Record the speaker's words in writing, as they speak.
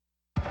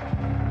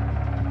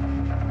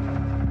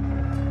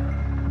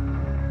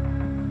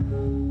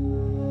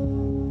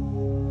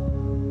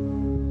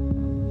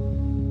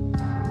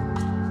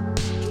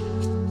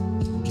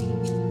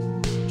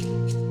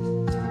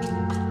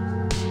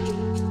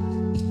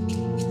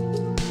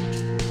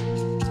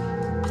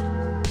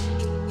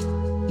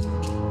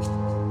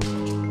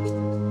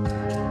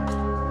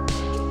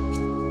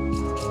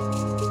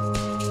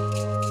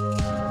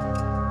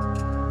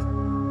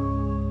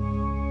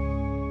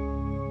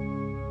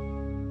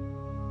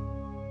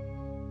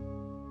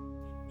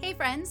Hey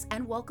friends,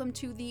 and welcome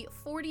to the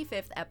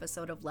 45th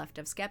episode of Left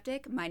of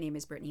Skeptic. My name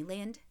is Brittany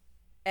Lind.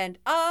 And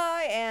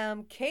I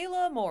am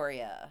Kayla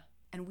Moria.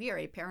 And we are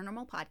a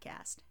paranormal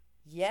podcast.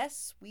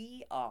 Yes,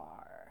 we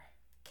are.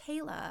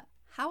 Kayla,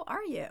 how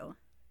are you?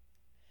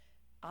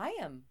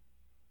 I'm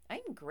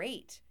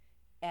great.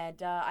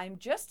 And I'm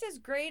just as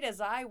great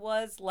as I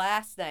was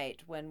last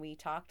night when we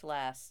talked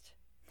last.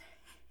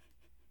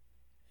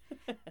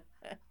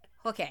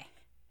 Okay,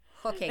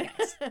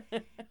 guys.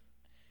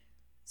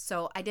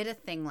 So I did a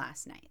thing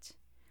last night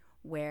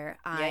where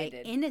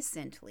I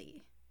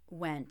innocently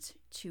went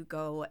to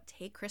go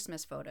take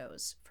Christmas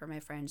photos for my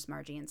friends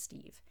Margie and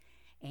Steve.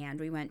 And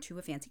we went to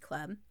a fancy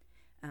club.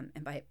 And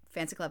by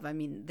fancy club, I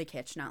mean the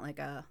kitsch, not like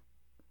a...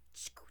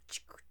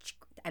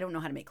 I don't know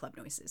how to make club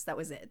noises. That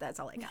was it. That's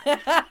all I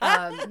got.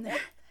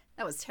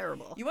 That was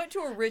terrible. You went to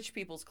a rich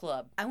people's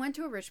club. I went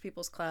to a rich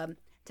people's club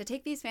to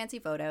take these fancy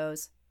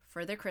photos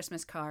for their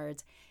Christmas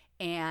cards.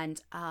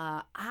 And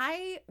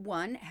I,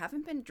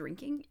 haven't been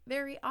drinking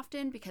very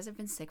often because I've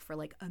been sick for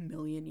like a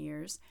million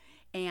years.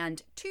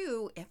 And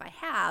two, if I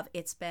have,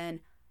 it's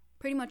been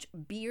pretty much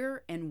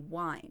beer and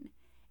wine.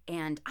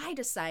 And I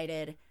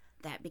decided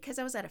that because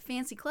I was at a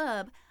fancy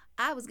club,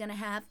 I was going to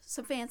have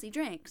some fancy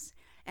drinks.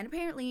 And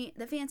apparently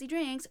the fancy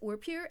drinks were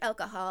pure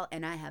alcohol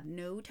and I have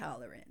no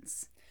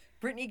tolerance.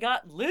 Brittany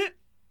got lit.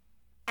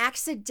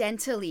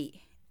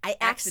 Accidentally. I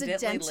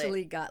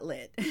accidentally got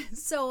lit.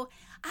 So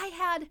I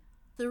had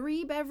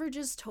 3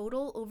 beverages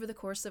total over the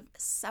course of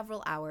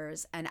several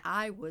hours, and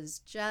I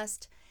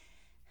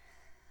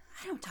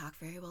don't talk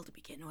very well to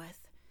begin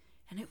with,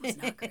 and it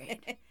was not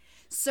great.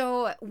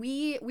 So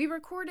we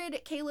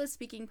recorded Kayla's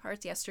speaking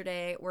parts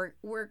yesterday.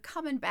 We're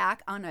coming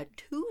back on a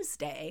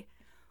Tuesday.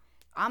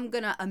 I'm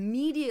gonna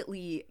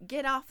immediately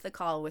get off the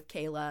call with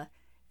Kayla,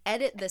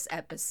 edit this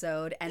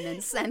episode, and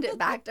then send it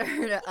back to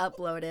her to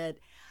upload it.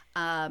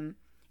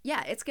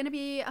 Yeah, it's gonna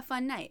be a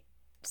fun night.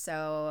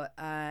 So,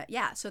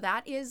 so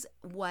that is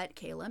what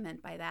Kayla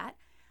meant by that.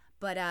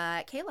 But,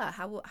 Kayla,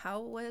 how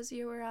was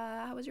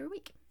your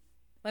week?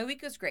 My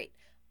week was great.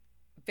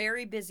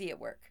 Very busy at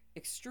work.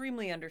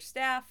 Extremely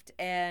understaffed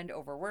and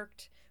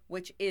overworked,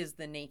 which is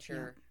the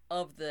nature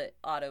of the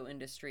auto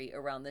industry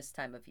around this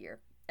time of year.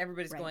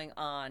 Everybody's going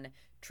on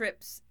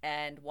trips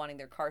and wanting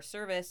their car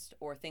serviced,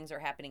 or things are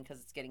happening because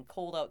it's getting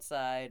cold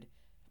outside.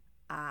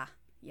 Yeah,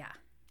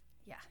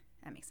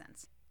 that makes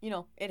sense. You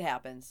know, it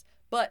happens.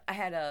 But I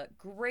had a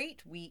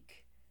great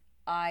week.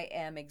 I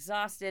am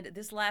exhausted.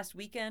 This last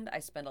weekend, I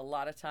spent a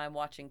lot of time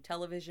watching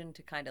television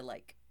to kind of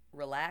like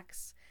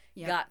relax.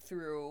 Yep. Got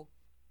through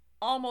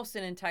almost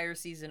an entire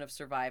season of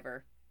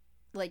Survivor.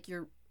 Like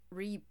you're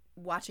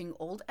re-watching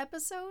old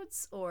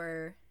episodes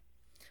or?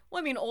 Well,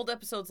 I mean, old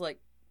episodes like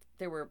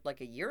they were like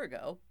a year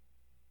ago.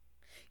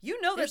 You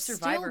know that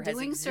Survivor has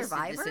existed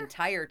this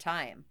entire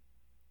time.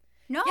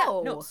 No.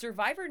 Yeah, no,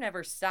 Survivor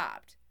never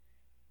stopped.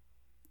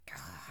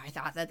 I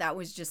thought that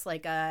was just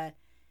like a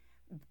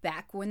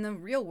back when the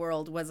real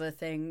world was a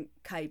thing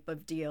type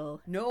of deal.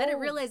 No. I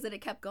didn't realize that it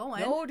kept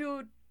going. No,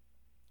 dude.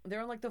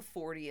 They're on like the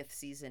 40th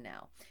season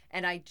now.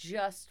 And I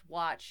just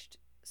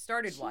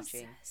started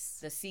watching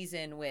the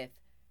season with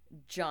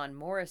John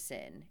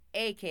Morrison,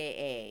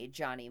 a.k.a.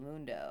 Johnny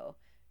Mundo,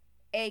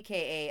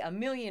 a.k.a. a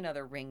million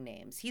other ring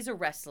names. He's a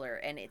wrestler,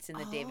 and it's in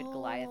the David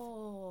Goliath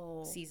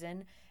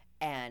season.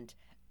 And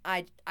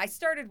I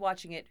started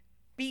watching it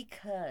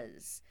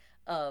because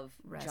of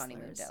wrestlers. Johnny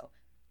Mundo.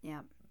 Yeah.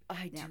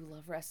 I do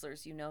love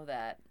wrestlers. You know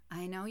that.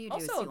 I know you do.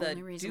 Also, it's the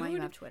only reason why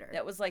you have Twitter.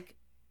 That was like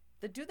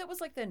the dude that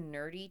was like the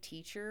nerdy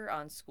teacher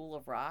on School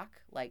of Rock,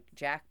 like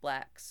Jack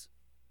Black's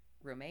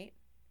roommate.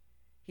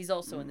 He's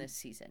also in this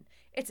season.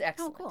 It's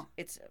excellent. Oh, cool.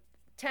 It's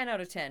 10 out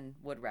of 10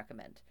 would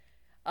recommend.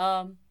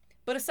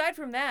 But aside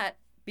from that,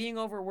 being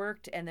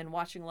overworked and then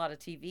watching a lot of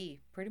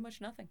TV, pretty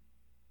much nothing.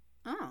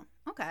 Oh,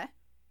 okay.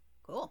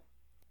 Cool.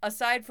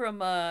 Aside from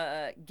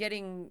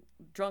getting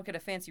drunk at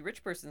a fancy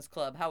rich person's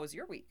club, how was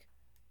your week?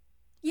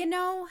 You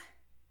know,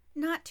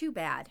 not too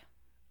bad.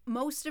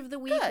 Most of the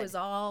week was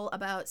all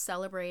about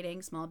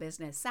celebrating Small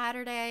Business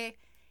Saturday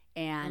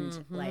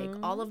and like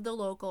all of the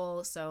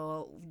local.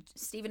 So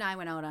Steve and I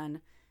went out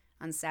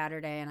on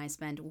Saturday and I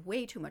spent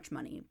way too much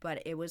money,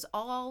 but it was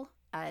all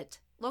at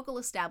local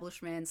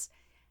establishments.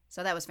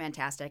 So that was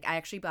fantastic. I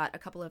actually bought a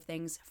couple of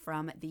things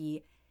from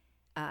the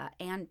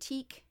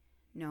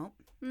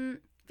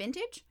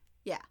vintage?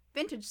 Yeah,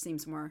 vintage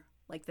seems more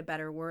like the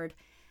better word.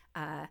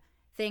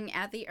 Thing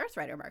at the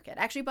Earthrider Market.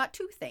 I actually bought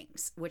 2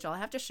 things, which I'll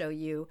have to show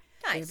you.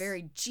 Nice. They're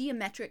very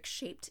geometric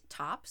shaped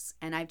tops,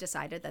 and I've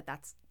decided that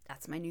that's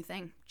my new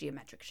thing,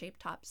 geometric shaped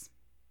tops.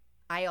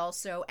 I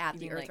also at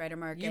the Earthrider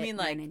Market. You mean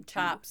like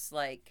tops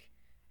like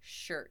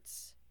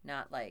shirts,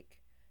 not like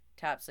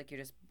tops like you're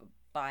just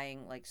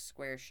buying like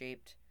square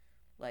shaped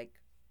like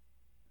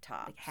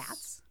tops. Like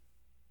hats?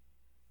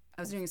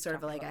 I was doing sort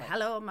of like a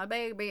hello my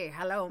baby,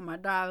 hello my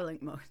darling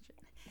motion.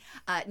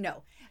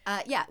 No.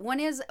 One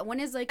is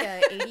like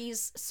a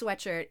 80s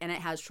sweatshirt and it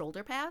has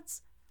shoulder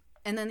pads.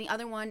 And then the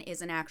other one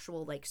is an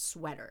actual like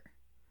sweater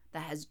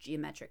that has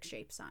geometric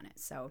shapes on it.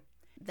 So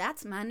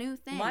That's my new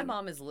thing. My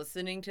mom is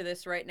listening to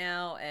this right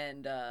now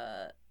and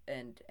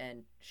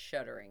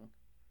shuddering.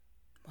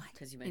 What?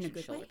 Because you mentioned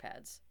shoulder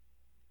pads.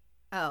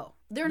 Oh,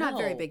 they're not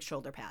very big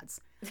shoulder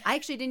pads. I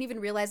actually didn't even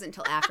realize it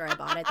until after I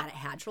bought it that it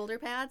had shoulder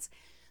pads.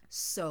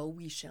 So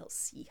we shall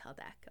see how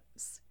that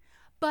goes.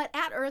 But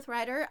at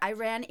Earthrider, I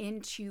ran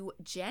into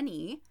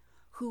Jenny,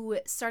 who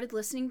started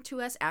listening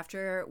to us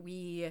after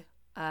we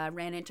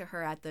ran into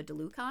her at the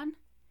DeluCon.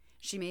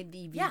 She made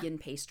the vegan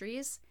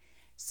pastries.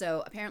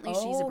 So apparently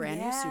she's a brand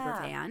new super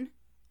fan.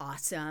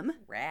 Awesome.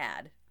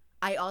 Rad.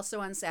 I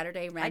also on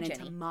Saturday ran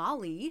into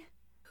Molly,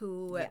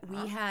 who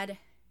we had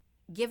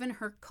given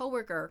her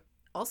coworker,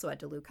 also at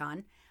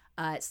DeluCon,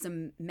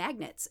 some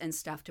magnets and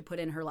stuff to put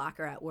in her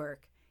locker at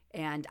work.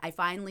 And I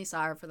finally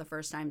saw her for the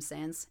first time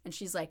since. And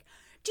she's like,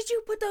 "Did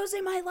you put those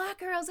in my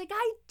locker?" I was like,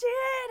 "I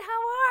did. How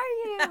are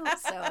you?"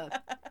 So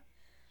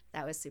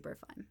that was super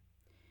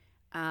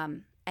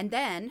fun. And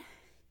then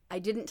I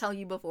didn't tell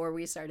you before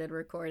we started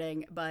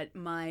recording, but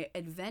my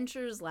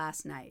adventures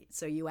last night.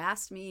 So you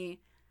asked me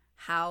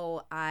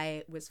how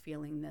I was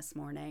feeling this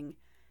morning.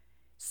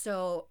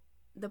 So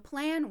the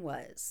plan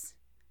was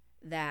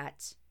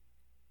that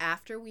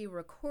after we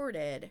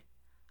recorded,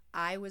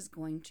 I was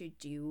going to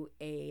do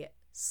a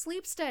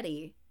sleep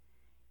study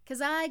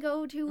because I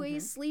go to a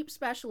sleep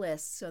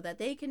specialist so that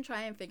they can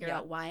try and figure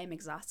out why I'm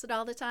exhausted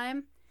all the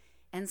time.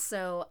 And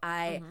so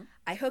I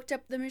hooked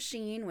up the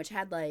machine, which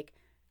had like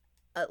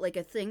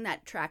a thing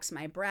that tracks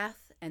my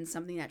breath and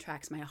something that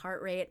tracks my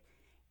heart rate.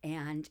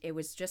 And it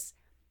was just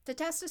to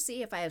test to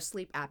see if I have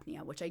sleep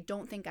apnea, which I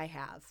don't think I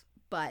have.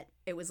 But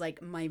it was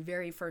like my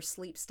very first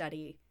sleep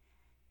study.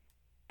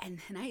 And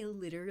then I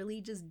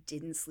literally just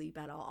didn't sleep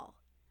at all.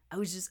 I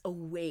was just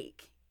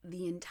awake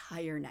the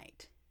entire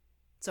night.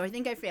 So I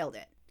think I failed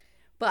it.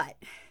 But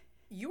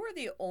you are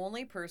the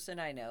only person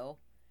I know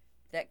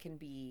that can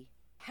be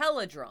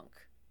hella drunk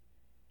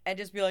and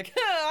just be like,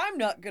 I'm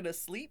not gonna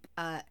sleep.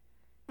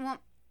 Well,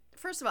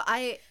 first of all,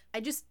 I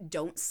just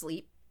don't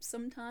sleep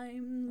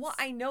sometimes. Well,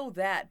 I know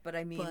that, but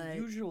I mean,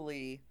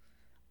 usually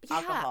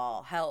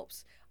alcohol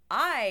helps.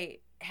 I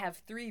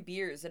have 3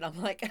 beers and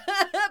I'm like,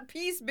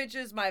 peace,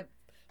 bitches, my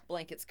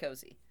blanket's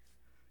cozy.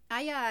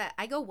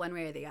 I go one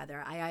way or the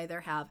other. I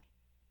either have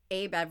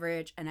a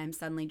beverage and I'm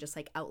suddenly just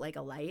like out like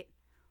a light,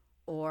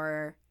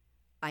 or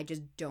I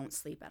just don't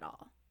sleep at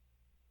all,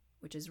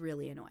 which is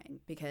really annoying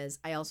because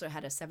I also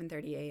had a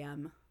 7:30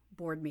 a.m.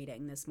 board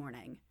meeting this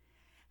morning,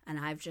 and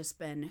I've just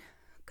been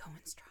going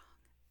strong.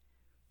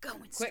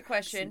 Quick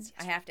question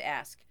I have to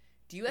ask.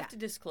 Do you have to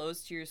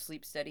disclose to your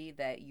sleep study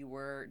that you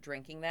were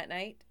drinking that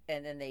night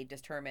and then they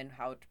determine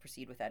how to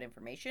proceed with that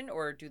information,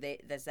 or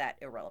is that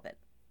irrelevant?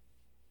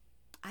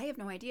 I have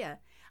no idea.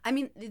 I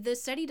mean, the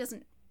study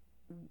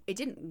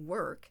didn't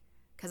work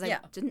because I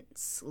didn't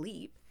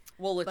sleep.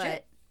 Well, legit.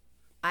 But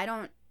I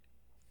don't,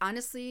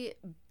 honestly,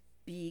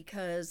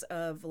 because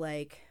of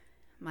like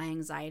my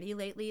anxiety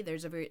lately,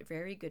 there's a very,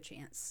 very good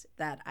chance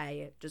that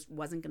I just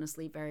wasn't going to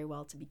sleep very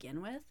well to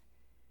begin with.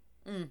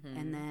 Mm-hmm.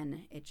 And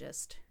then it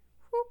just,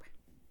 whoop,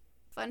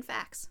 fun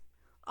facts.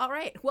 All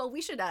right. Well,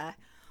 we should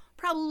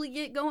probably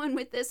get going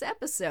with this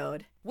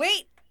episode.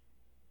 Wait,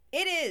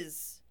 it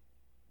is.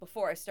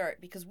 Before I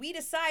start, because we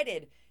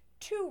decided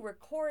to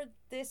record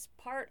this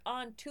part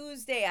on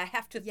Tuesday. I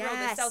have to throw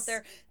this out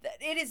there.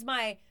 It is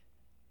my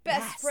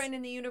best friend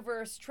in the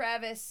universe,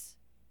 Travis.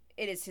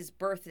 It is his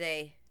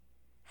birthday.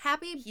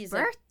 He's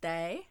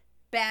birthday.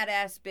 A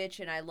badass bitch,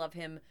 and I love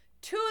him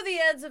to the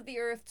ends of the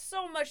earth,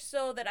 so much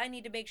so that I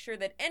need to make sure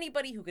that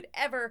anybody who could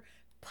ever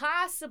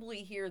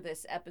possibly hear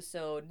this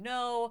episode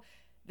know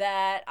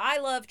that I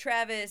love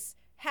Travis.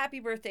 Happy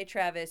birthday,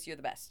 Travis. You're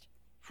the best.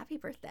 Happy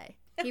birthday.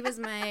 He was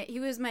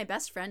my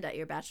best friend at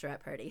your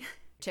bachelorette party.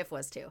 Tiff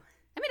was too.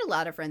 I made a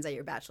lot of friends at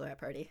your bachelorette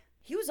party.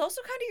 He was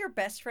also kind of your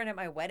best friend at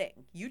my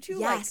wedding. You two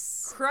like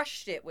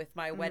crushed it with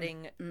my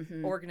wedding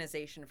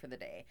organization for the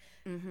day.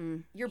 Mm-hmm.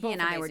 You're both amazing.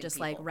 He and I were just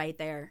like right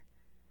there.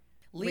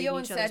 Leo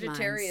and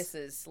Sagittarius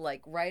is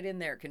like right in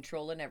there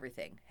controlling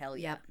everything. Hell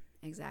yeah. Yep,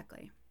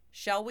 exactly.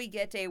 Shall we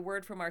get a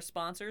word from our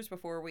sponsors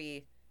before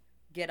we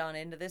get on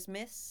into this,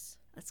 miss?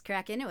 Let's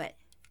crack into it.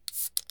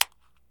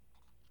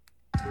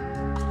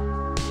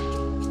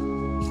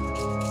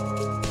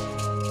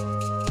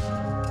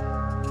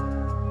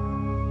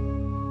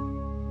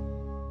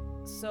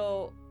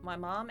 So my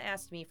mom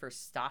asked me for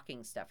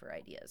stocking stuffer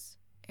ideas.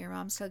 Your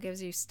mom still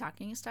gives you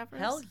stocking stuffers?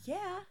 Hell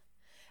yeah.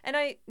 And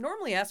I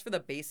normally ask for the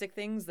basic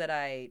things that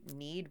I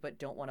need but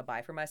don't want to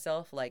buy for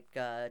myself, like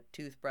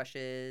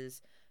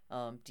toothbrushes,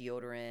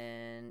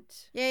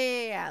 deodorant.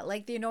 Yeah.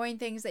 Like the annoying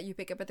things that you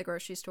pick up at the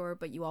grocery store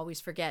but you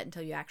always forget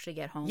until you actually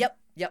get home.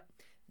 Yep.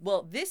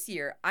 Well, this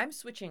year I'm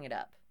switching it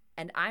up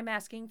and I'm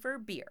asking for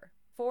beer.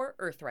 For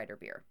Earthrider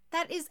beer.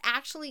 That is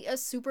actually a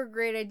super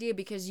great idea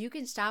because you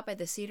can stop at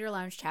the Cedar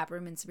Lounge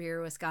Taproom in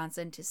Superior,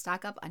 Wisconsin to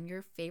stock up on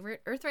your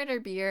favorite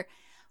Earthrider beer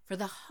for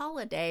the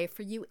holiday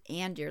for you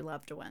and your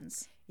loved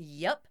ones.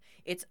 Yep.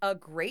 It's a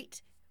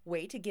great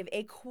way to give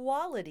a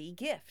quality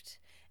gift.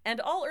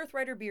 And all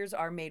Earthrider beers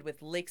are made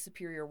with Lake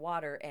Superior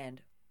water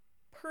and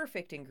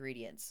perfect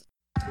ingredients.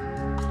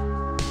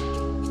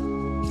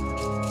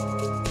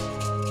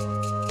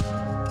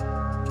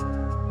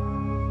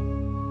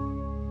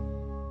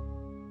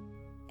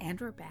 And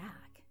we're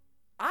back.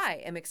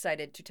 I am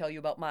excited to tell you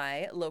about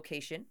my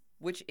location,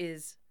 which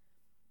is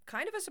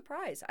kind of a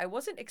surprise. I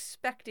wasn't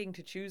expecting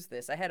to choose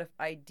this. I had an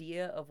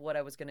idea of what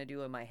I was going to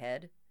do in my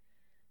head.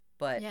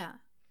 But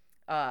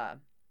yeah.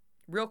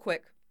 Real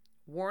quick,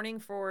 warning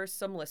for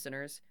some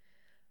listeners.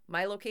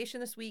 My location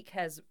this week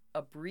has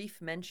a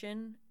brief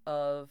mention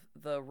of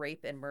the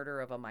rape and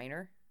murder of a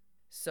minor.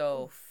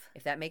 So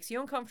if that makes you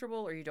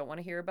uncomfortable or you don't want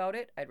to hear about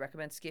it, I'd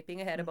recommend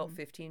skipping ahead about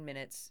 15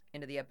 minutes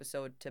into the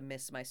episode to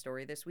miss my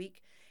story this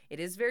week. It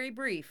is very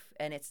brief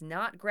and it's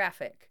not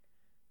graphic,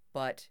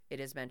 but it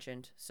is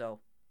mentioned, so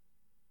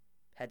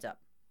heads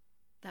up.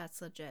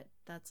 That's legit.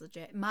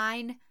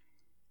 Mine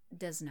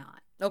does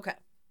not. Okay.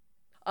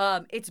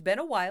 It's been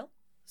a while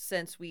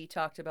since we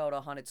talked about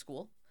a haunted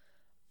school.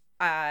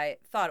 I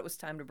thought it was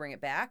time to bring it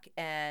back,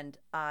 and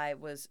I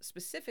was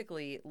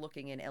specifically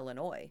looking in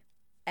Illinois.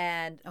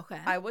 And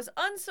I was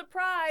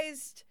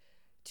unsurprised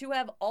to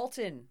have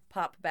Alton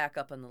pop back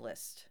up on the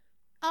list.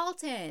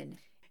 Alton!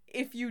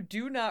 If you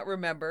do not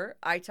remember,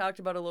 I talked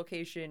about a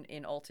location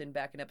in Alton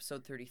back in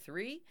episode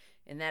 33.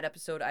 In that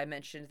episode, I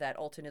mentioned that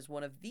Alton is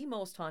one of the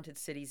most haunted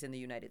cities in the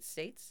United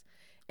States.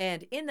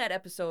 And in that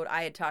episode,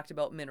 I had talked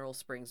about Mineral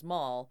Springs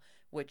Mall,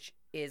 which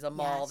is a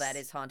mall that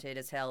is haunted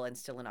as hell and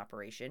still in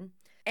operation.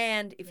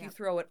 And if you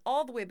throw it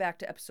all the way back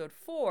to episode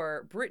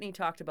 4, Brittany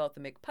talked about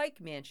the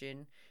McPike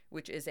Mansion,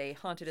 which is a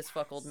haunted as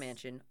fuck old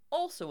mansion,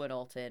 also in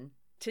Alton.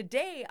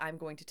 Today, I'm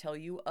going to tell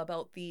you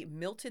about the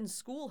Milton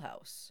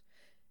Schoolhouse,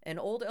 an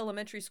old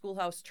elementary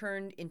schoolhouse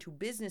turned into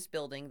business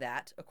building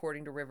that,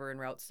 according to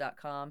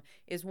riverandroutes.com,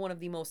 is one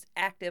of the most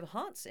active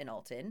haunts in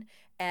Alton.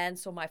 And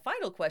so my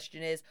final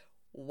question is,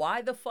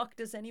 why the fuck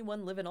does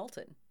anyone live in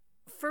Alton?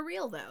 For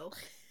real, though.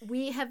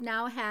 We have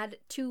now had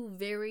 2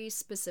 very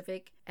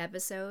specific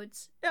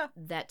episodes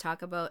that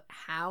talk about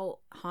how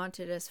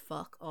haunted as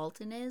fuck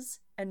Alton is.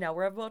 And now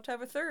we're about to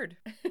have a third.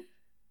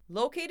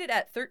 Located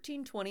at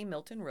 1320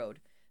 Milton Road,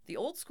 the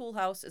old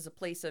schoolhouse is a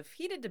place of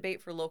heated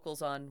debate for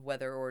locals on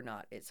whether or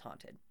not it's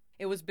haunted.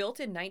 It was built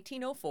in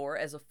 1904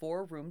 as a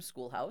 4-room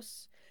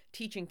schoolhouse,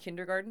 teaching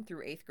kindergarten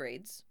through 8th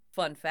grades.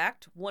 Fun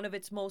fact, one of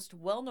its most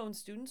well-known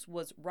students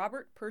was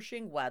Robert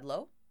Pershing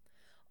Wadlow,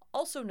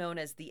 also known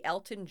as the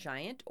Alton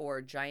Giant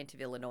or Giant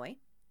of Illinois.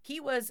 He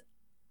was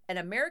an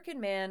American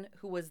man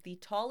who was the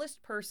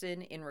tallest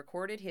person in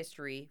recorded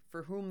history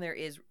for whom there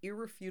is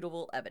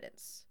irrefutable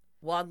evidence.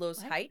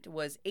 Wadlow's height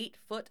was 8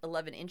 foot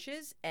 11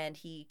 inches, and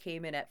he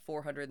came in at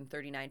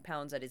 439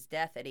 pounds at his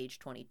death at age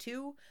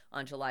 22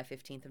 on July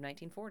 15th of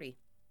 1940.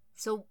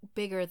 So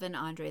bigger than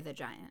Andre the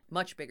Giant.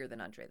 Much bigger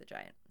than Andre the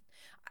Giant.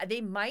 They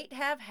might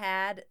have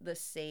had the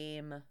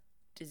same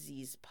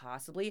disease,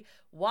 possibly.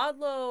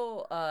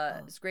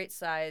 Wadlow's great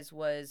size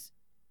was,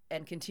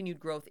 and continued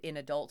growth in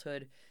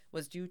adulthood,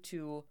 was due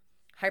to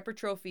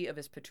hypertrophy of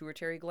his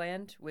pituitary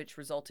gland, which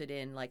resulted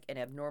in like an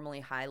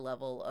abnormally high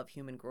level of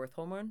human growth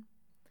hormone.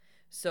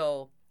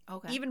 So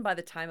even by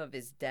the time of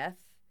his death,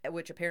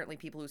 which apparently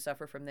people who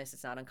suffer from this,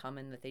 it's not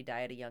uncommon that they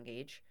die at a young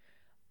age.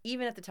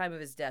 Even at the time of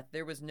his death,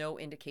 there was no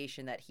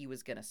indication that he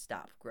was going to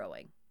stop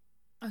growing.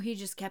 Oh, he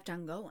just kept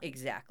on going.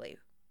 Exactly.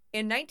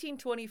 In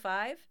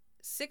 1925,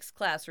 6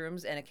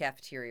 classrooms and a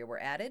cafeteria were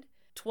added.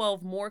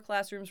 12 more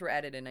classrooms were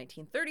added in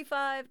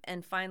 1935.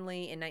 And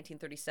finally, in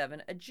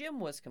 1937, a gym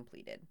was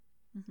completed.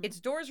 Mm-hmm.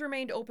 Its doors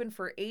remained open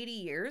for 80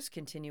 years,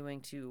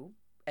 continuing to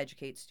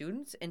educate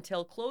students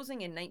until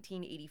closing in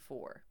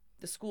 1984.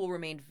 The school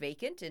remained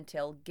vacant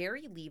until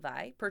Gary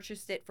Levi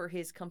purchased it for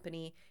his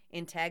company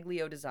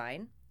Intaglio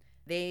Design.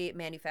 They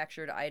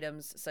manufactured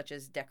items such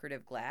as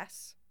decorative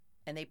glass,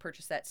 and they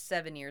purchased that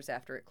 7 years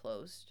after it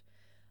closed.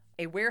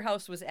 A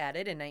warehouse was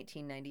added in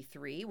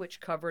 1993,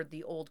 which covered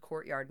the old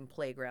courtyard and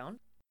playground.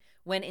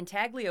 When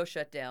Intaglio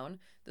shut down,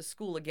 the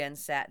school again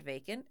sat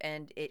vacant,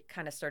 and it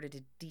kind of started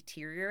to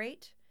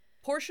deteriorate.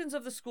 Portions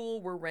of the school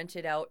were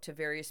rented out to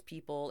various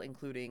people,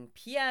 including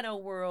Piano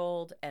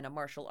World and a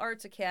martial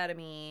arts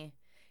academy.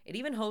 It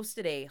even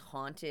hosted a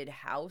haunted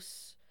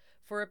house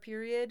for a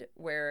period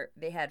where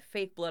they had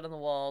fake blood on the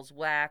walls,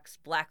 wax,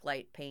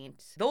 blacklight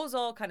paint. Those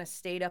all kind of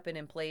stayed up and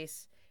in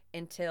place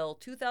until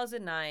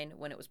 2009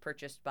 when it was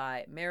purchased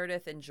by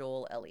Meredith and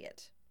Joel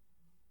Elliott.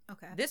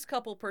 Okay. This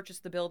couple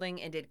purchased the building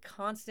and did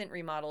constant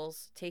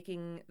remodels,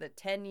 taking the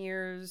 10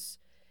 years,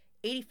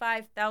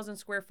 85,000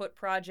 square foot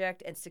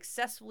project and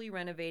successfully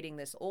renovating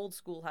this old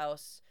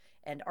schoolhouse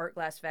and art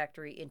glass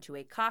factory into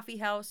a coffee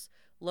house,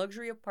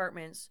 luxury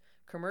apartments,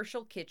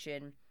 commercial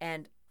kitchen,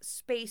 and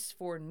space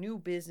for new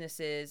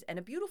businesses and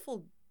a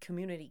beautiful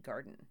community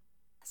garden.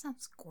 That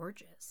sounds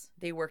gorgeous.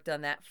 They worked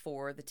on that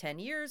for the 10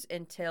 years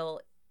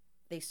until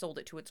they sold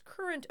it to its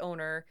current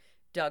owner,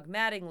 Doug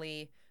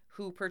Mattingly,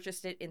 who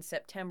purchased it in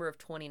September of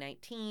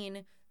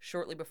 2019,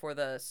 shortly before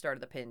the start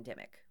of the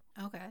pandemic.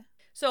 Okay.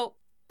 So,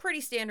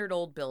 pretty standard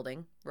old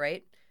building,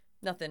 right?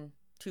 Nothing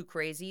too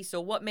crazy. So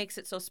what makes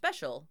it so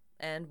special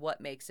and what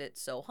makes it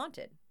so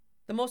haunted?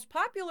 The most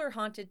popular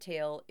haunted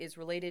tale is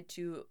related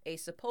to a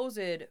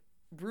supposed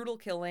brutal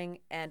killing,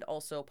 and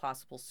also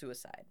possible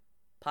suicide.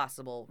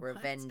 Possible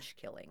revenge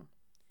killing.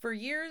 For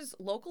years,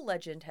 local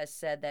legend has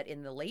said that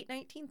in the late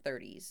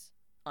 1930s,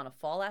 on a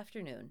fall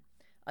afternoon,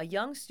 a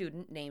young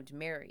student named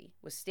Mary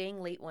was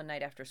staying late one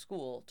night after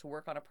school to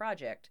work on a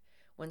project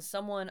when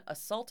someone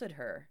assaulted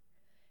her,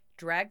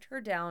 dragged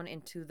her down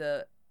into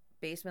the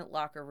basement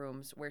locker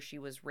rooms where she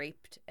was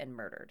raped and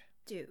murdered.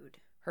 Dude.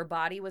 Her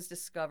body was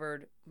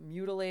discovered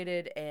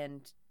mutilated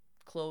and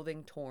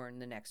clothing torn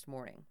the next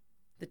morning.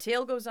 The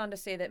tale goes on to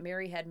say that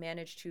Mary had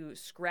managed to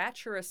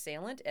scratch her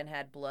assailant and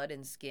had blood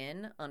and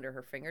skin under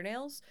her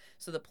fingernails,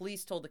 so the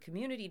police told the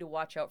community to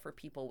watch out for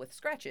people with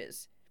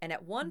scratches. And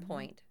at one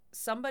point,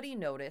 somebody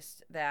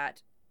noticed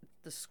that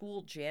the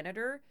school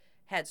janitor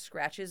had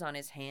scratches on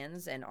his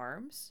hands and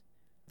arms.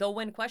 Though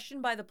when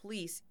questioned by the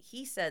police,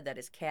 he said that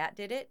his cat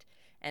did it,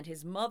 and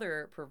his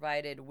mother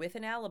provided with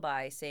an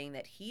alibi saying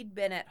that he'd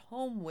been at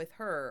home with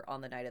her on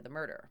the night of the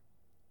murder.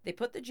 They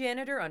put the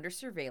janitor under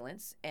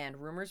surveillance, and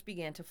rumors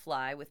began to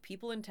fly, with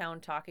people in town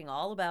talking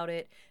all about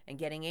it and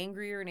getting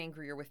angrier and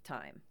angrier with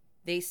time.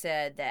 They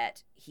said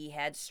that he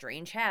had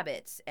strange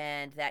habits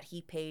and that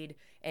he paid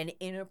an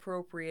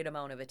inappropriate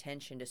amount of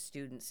attention to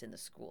students in the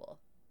school.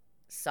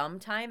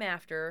 Sometime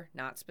after,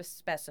 not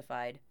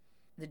specified,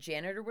 the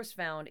janitor was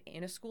found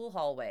in a school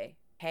hallway,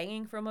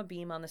 hanging from a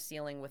beam on the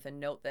ceiling with a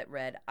note that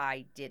read,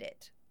 "I did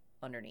it,"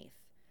 underneath.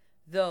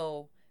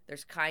 Though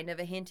there's kind of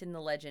a hint in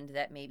the legend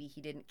that maybe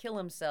he didn't kill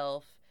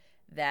himself,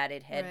 that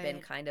it had been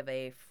kind of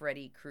a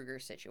Freddy Krueger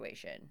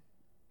situation.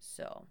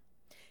 So,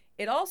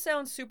 it all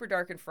sounds super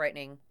dark and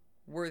frightening,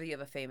 worthy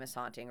of a famous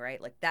haunting, right?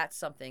 Like, that's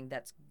something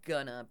that's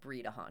gonna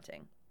breed a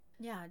haunting.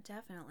 Yeah,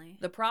 definitely.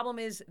 The problem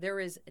is there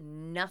is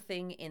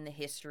nothing in the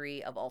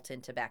history of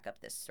Alton to back up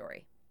this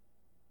story.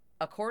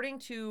 According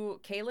to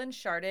Kaylin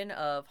Chardon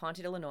of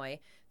Haunted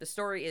Illinois, the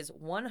story is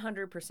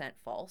 100%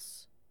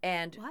 false.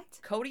 And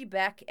Cody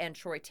Beck and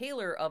Troy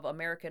Taylor of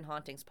American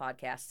Hauntings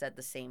podcast said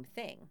the same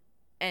thing.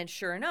 And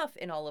sure enough,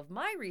 in all of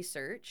my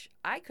research,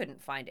 I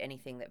couldn't find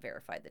anything that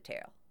verified the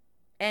tale.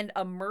 And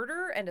a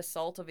murder and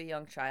assault of a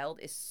young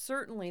child is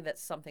certainly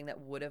something that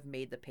would have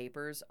made the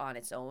papers on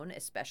its own,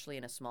 especially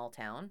in a small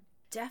town.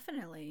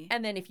 Definitely.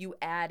 And then if you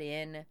add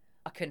in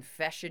a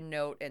confession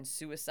note and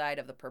suicide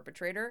of the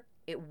perpetrator,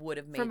 it would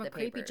have made the papers. From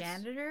a creepy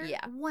janitor?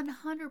 Yeah.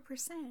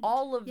 100%.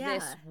 All of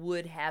this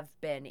would have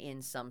been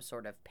in some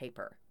sort of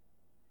paper.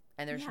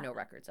 And there's no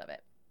records of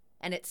it.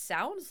 And it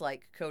sounds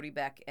like Cody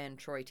Beck and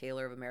Troy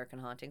Taylor of American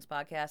Hauntings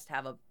podcast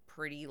have a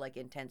pretty,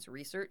 intense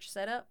research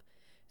setup.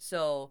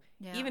 So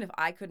even if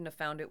I couldn't have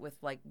found it with,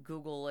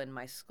 Google and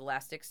my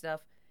Scholastic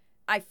stuff,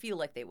 I feel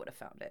like they would have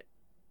found it.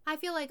 I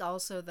feel like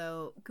also,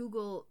 though,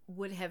 Google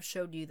would have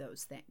showed you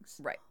those things.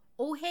 Right.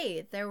 Oh,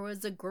 hey, there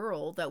was a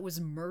girl that was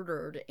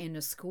murdered in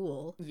a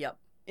school. Yep.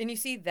 And you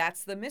see,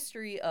 that's the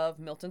mystery of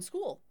Milton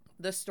School.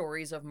 The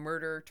stories of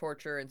murder,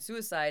 torture, and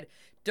suicide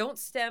don't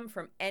stem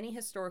from any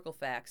historical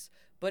facts,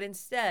 but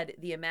instead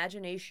the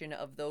imagination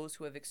of those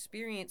who have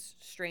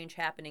experienced strange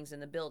happenings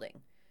in the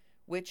building,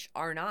 which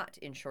are not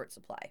in short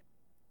supply.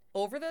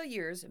 Over the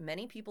years,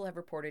 many people have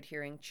reported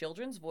hearing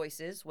children's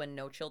voices when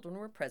no children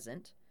were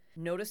present,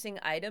 noticing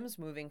items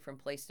moving from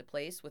place to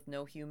place with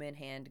no human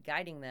hand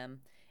guiding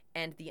them,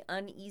 and the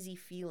uneasy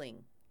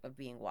feeling of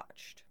being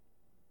watched.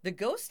 The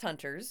Ghost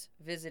Hunters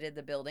visited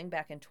the building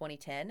back in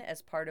 2010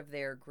 as part of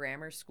their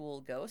Grammar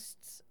School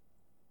Ghosts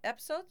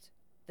episode.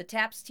 The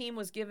TAPS team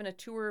was given a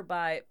tour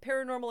by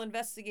paranormal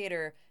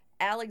investigator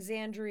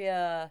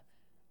Alexandria,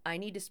 I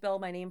need to spell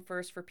my name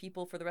first for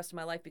people for the rest of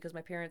my life because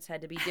my parents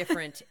had to be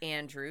different,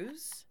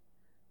 Andrews.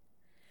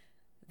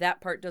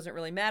 That part doesn't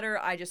really matter.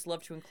 I just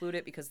love to include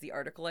it because the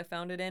article I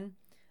found it in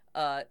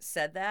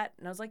said that.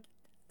 And I was like,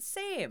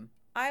 same.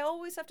 I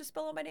always have to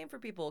spell out my name for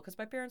people because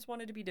my parents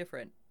wanted to be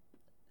different.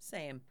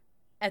 Same.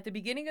 At the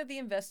beginning of the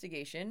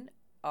investigation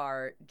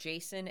are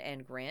Jason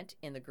and Grant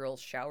in the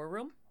girls' shower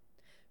room,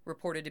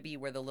 reported to be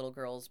where the little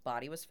girl's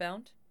body was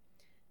found.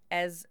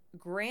 As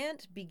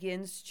Grant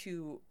begins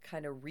to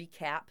kind of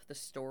recap the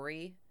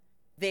story,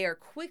 they are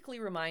quickly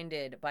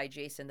reminded by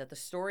Jason that the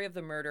story of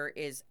the murder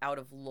is out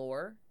of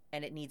lore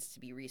and it needs to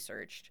be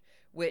researched,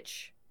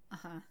 which,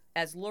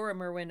 as Laura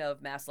Merwin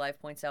of Mass Live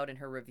points out in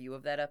her review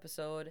of that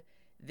episode,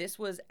 this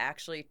was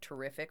actually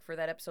terrific for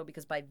that episode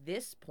because by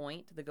this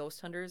point, the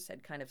Ghost Hunters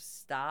had kind of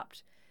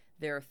stopped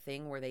their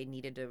thing where they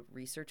needed to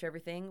research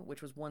everything,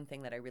 which was one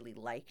thing that I really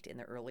liked in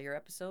the earlier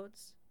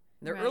episodes.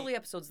 In their early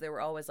episodes, they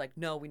were always like,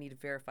 no, we need to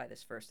verify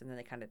this first, and then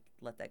they kind of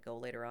let that go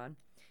later on.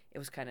 It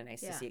was kind of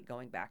nice to see it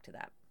going back to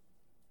that.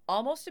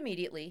 Almost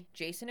immediately,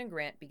 Jason and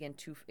Grant begin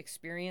to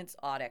experience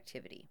odd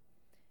activity.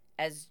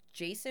 As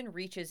Jason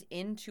reaches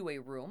into a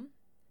room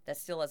that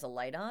still has a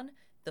light on,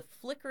 the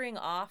flickering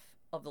off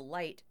of the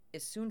light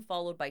is soon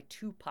followed by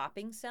two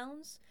popping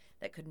sounds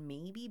that could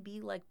maybe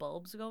be like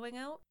bulbs going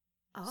out,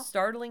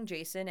 startling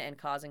Jason and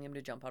causing him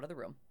to jump out of the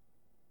room.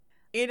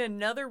 In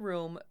another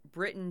room,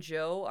 Britt and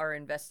Joe are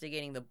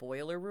investigating the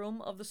boiler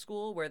room of the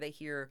school where they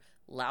hear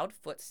loud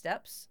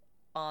footsteps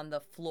on the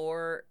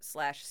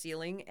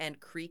floor/ceiling and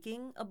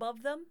creaking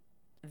above them.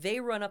 They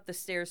run up the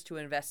stairs to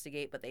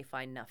investigate, but they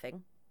find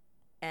nothing.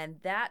 And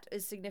that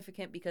is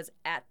significant because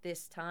at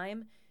this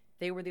time,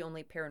 they were the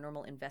only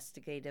paranormal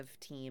investigative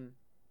team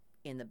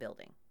in the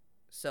building.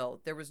 So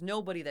there was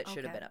nobody that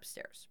should have been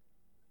upstairs.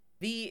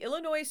 The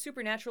Illinois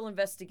Supernatural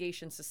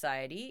Investigation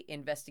Society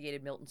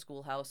investigated Milton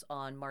Schoolhouse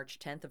on March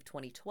 10th of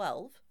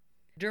 2012.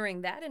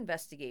 During that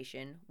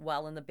investigation,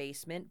 while in the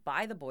basement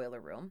by the boiler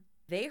room,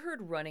 they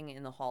heard running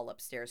in the hall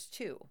upstairs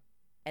too.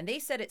 And they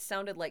said it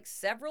sounded like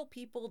several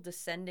people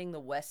descending the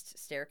west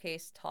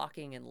staircase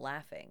talking and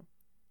laughing.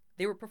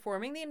 They were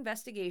performing the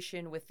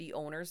investigation with the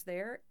owners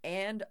there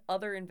and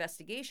other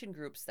investigation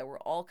groups that were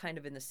all kind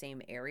of in the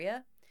same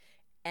area,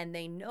 and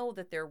they know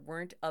that there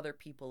weren't other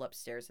people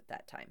upstairs at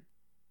that time.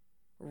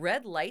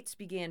 Red lights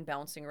began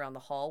bouncing around the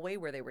hallway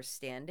where they were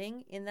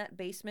standing in that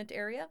basement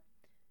area.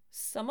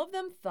 Some of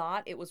them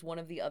thought it was one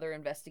of the other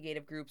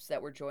investigative groups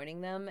that were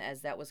joining them,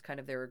 as that was kind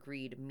of their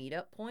agreed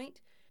meetup point.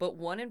 But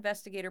one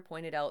investigator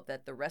pointed out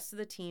that the rest of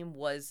the team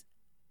was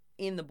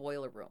in the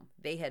boiler room.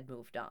 They had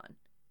moved on.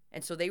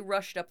 And so they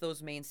rushed up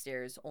those main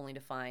stairs only to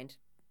find,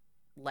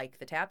 like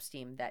the TAPS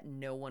team, that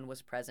no one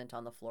was present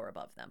on the floor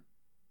above them.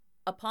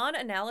 Upon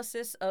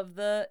analysis of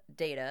the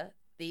data,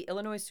 the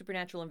Illinois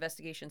Supernatural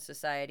Investigation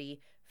Society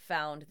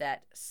found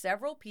that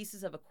several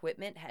pieces of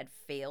equipment had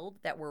failed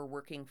that were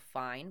working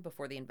fine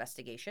before the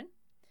investigation.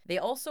 They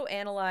also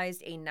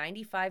analyzed a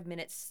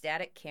 95-minute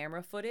static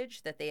camera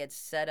footage that they had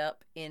set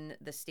up in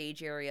the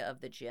stage area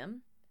of the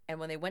gym. And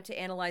when they went to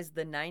analyze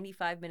the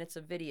 95 minutes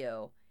of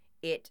video,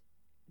 it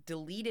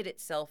deleted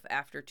itself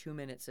after 2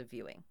 minutes of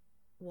viewing.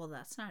 Well,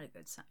 that's not a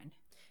good sign.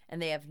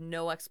 And they have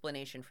no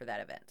explanation for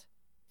that event.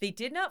 They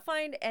did not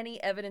find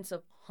any evidence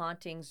of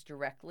hauntings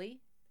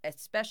directly,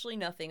 especially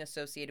nothing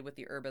associated with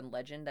the urban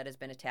legend that has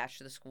been attached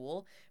to the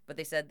school. But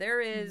they said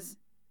there is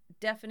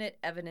definite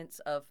evidence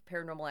of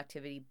paranormal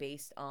activity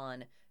based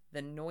on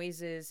the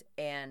noises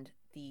and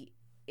the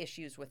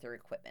issues with their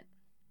equipment.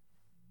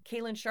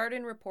 Kaylin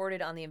Chardon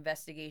reported on the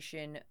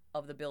investigation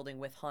of the building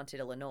with Haunted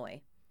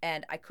Illinois,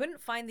 and I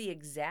couldn't find the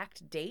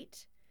exact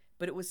date,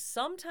 but it was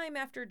sometime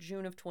after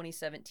June of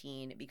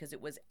 2017 because it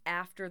was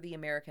after the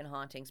American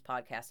Hauntings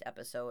podcast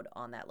episode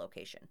on that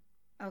location.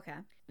 Okay.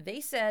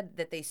 They said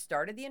that they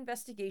started the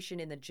investigation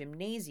in the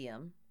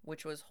gymnasium,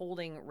 which was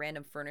holding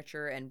random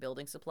furniture and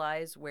building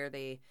supplies, where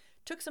they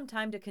took some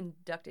time to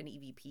conduct an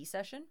EVP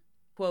session.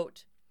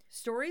 Quote,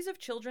 "Stories of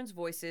children's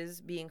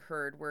voices being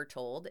heard were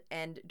told,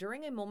 and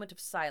during a moment of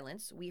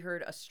silence, we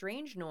heard a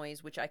strange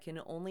noise which I can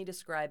only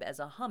describe as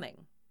a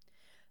humming.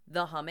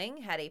 The humming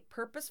had a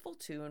purposeful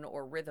tune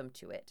or rhythm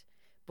to it,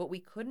 but we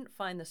couldn't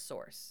find the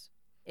source.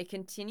 It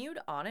continued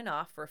on and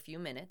off for a few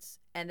minutes,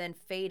 and then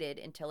faded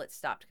until it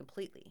stopped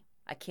completely.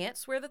 I can't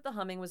swear that the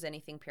humming was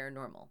anything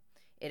paranormal.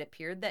 It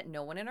appeared that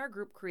no one in our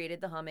group created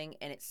the humming,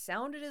 and it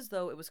sounded as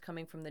though it was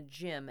coming from the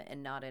gym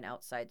and not an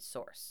outside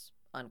source."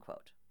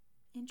 Unquote.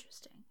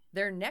 Interesting.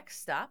 Their next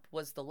stop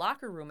was the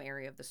locker room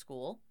area of the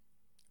school,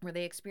 where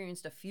they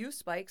experienced a few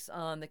spikes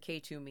on the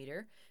K2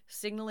 meter,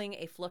 signaling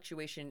a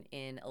fluctuation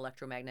in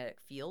electromagnetic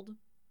field.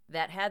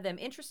 That had them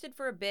interested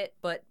for a bit,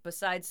 but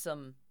besides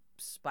some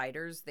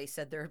spiders, they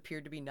said there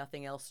appeared to be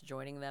nothing else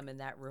joining them in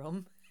that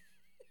room.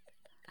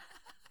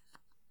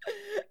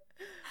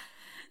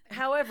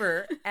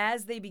 However,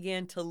 as they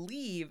began to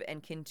leave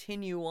and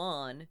continue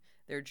on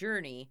their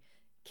journey,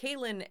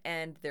 Kaylin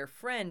and their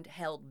friend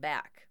held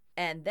back,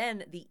 and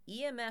then the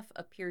EMF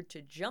appeared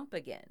to jump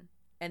again,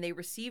 and they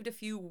received a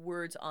few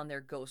words on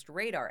their Ghost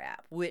Radar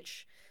app,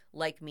 which,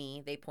 like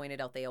me, they pointed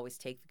out they always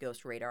take the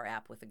Ghost Radar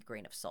app with a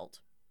grain of salt.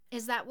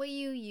 Is that what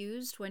you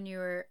used when you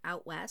were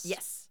out west?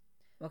 Yes.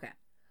 Okay.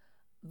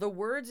 The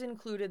words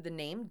included the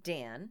name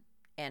Dan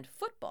and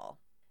football.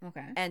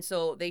 Okay. And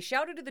so they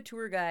shouted to the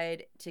tour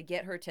guide to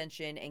get her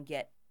attention and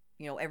get,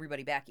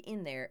 everybody back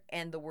in there.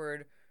 And the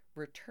word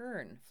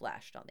return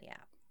flashed on the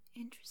app.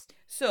 Interesting.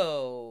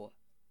 So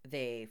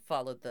they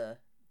followed the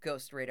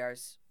Ghost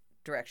Radar's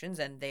directions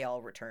and they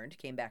all returned,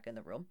 came back in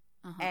the room.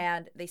 Uh-huh.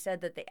 And they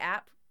said that the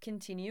app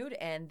continued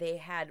and they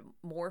had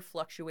more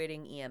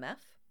fluctuating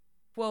EMF.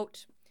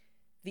 Quote,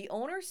 "The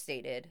owner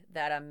stated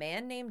that a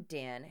man named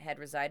Dan had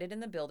resided in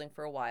the building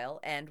for a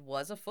while and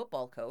was a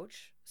football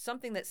coach,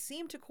 something that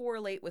seemed to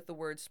correlate with the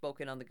words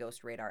spoken on the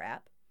Ghost Radar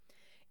app.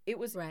 It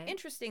was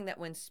interesting that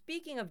when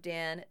speaking of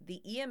Dan,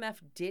 the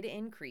EMF did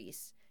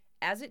increase,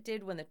 as it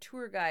did when the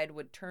tour guide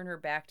would turn her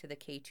back to the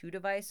K2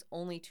 device,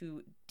 only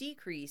to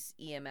decrease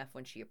EMF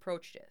when she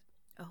approached it.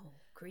 Oh,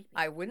 creepy.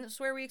 I wouldn't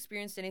swear we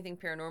experienced anything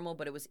paranormal,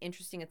 but it was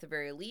interesting at the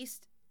very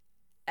least,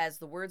 as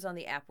the words on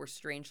the app were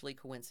strangely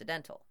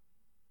coincidental."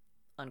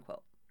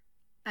 Unquote.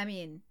 I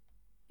mean,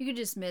 you can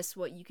dismiss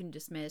what you can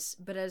dismiss,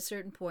 but at a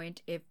certain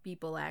point, if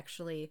people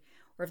actually,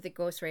 or if the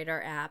Ghost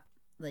Radar app,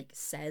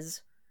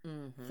 says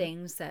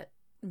things that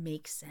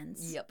make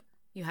sense, Yep.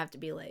 you have to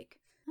be like,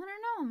 I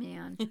don't know,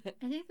 man.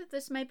 I think that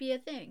this might be a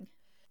thing.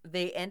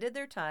 They ended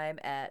their time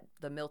at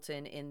the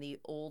Milton in the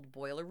old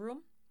boiler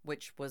room,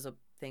 which was a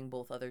thing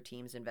both other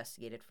teams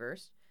investigated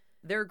first.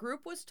 Their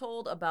group was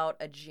told about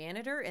a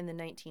janitor in the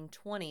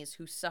 1920s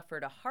who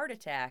suffered a heart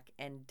attack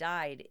and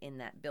died in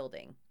that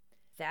building.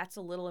 That's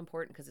a little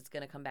important because it's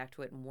going to come back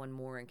to it in one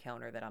more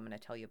encounter that I'm going to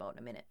tell you about in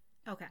a minute.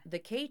 Okay. The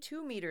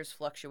K2 meters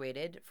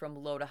fluctuated from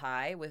low to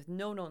high with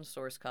no known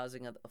source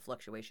causing of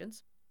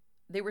fluctuations.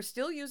 They were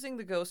still using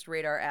the Ghost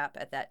Radar app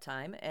at that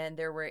time, and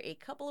there were a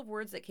couple of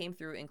words that came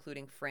through,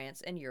 including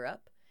France and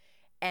Europe.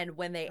 And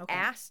when they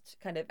asked,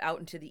 kind of out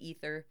into the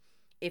ether,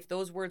 if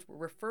those words were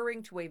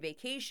referring to a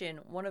vacation,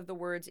 one of the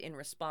words in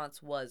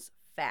response was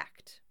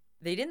fact.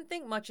 They didn't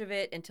think much of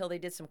it until they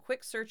did some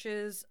quick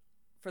searches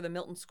for the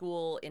Milton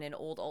School in an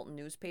old Alton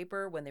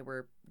newspaper when they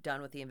were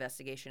done with the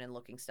investigation and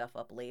looking stuff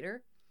up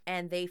later.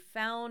 And they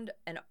found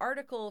an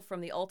article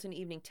from the Alton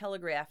Evening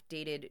Telegraph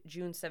dated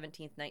June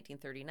 17th,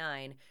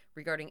 1939,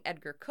 regarding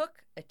Edgar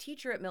Cook, a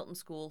teacher at Milton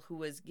School who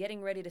was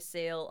getting ready to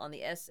sail on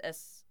the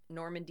SS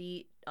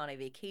Normandy on a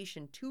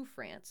vacation to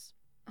France.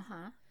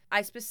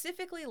 I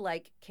specifically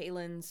like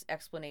Kaylin's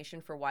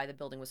explanation for why the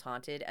building was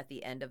haunted at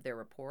the end of their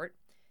report.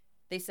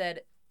 They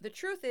said, "The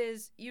truth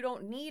is, you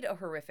don't need a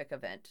horrific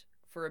event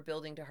for a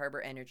building to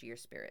harbor energy or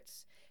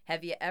spirits.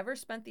 Have you ever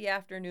spent the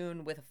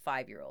afternoon with a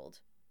 5-year-old?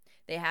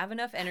 They have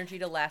enough energy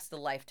to last a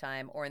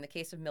lifetime, or in the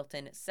case of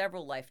Milton,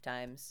 several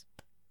lifetimes.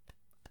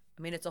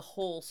 I mean, it's a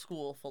whole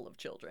school full of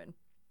children."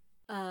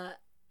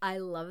 I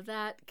love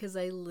that because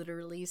I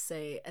literally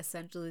say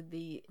essentially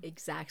the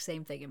exact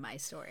same thing in my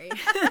story.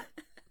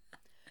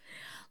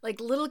 Like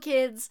little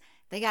kids,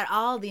 they got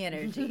all the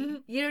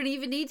energy. You don't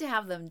even need to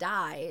have them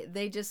die.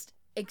 They just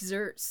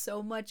exert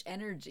so much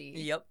energy.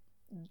 Yep.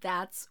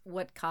 That's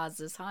what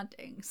causes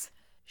hauntings.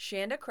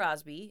 Shanda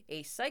Crosby,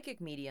 a psychic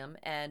medium,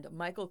 and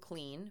Michael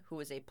Kleen, who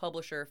is a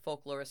publisher,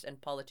 folklorist,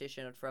 and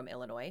politician from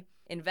Illinois,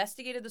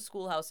 investigated the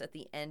schoolhouse at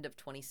the end of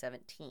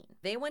 2017.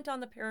 They went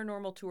on the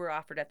paranormal tour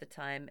offered at the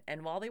time,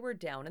 and while they were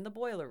down in the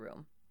boiler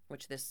room,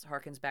 which this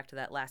harkens back to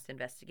that last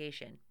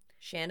investigation,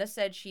 Shanda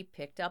said she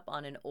picked up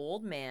on an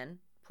old man,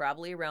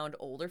 probably around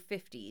older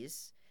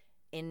 50s,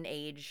 in an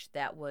age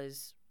that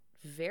was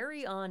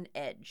very on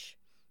edge.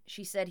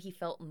 She said he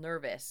felt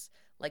nervous,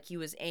 like he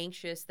was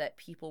anxious that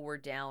people were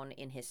down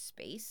in his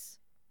space.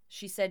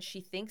 She said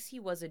she thinks he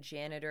was a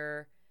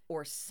janitor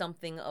or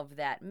something of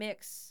that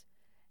mix,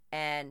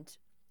 and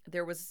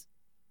there was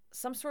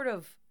some sort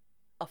of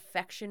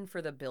affection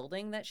for the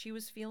building that she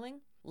was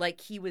feeling,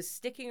 like he was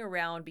sticking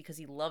around because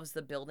he loves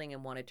the building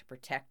and wanted to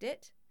protect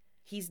it.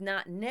 He's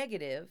not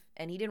negative,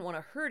 and he didn't want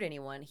to hurt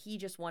anyone. He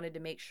just wanted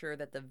to make sure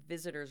that the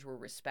visitors were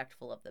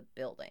respectful of the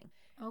building.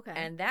 Okay.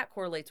 And that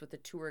correlates with the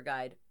tour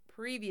guide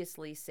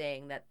previously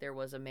saying that there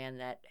was a man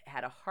that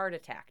had a heart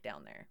attack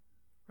down there.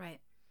 Right.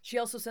 She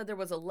also said there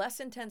was a less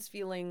intense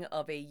feeling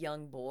of a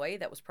young boy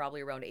that was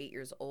probably around 8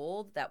 years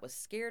old that was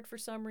scared for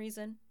some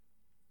reason.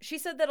 She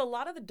said that a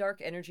lot of the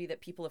dark energy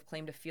that people have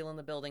claimed to feel in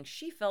the building,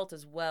 she felt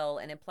as well,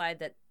 and implied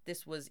that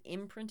this was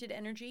imprinted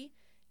energy,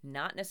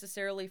 not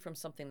necessarily from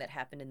something that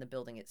happened in the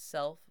building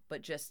itself,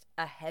 but just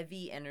a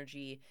heavy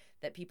energy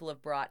that people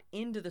have brought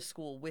into the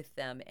school with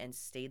them and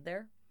stayed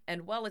there.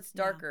 And while it's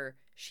darker,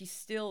 she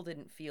still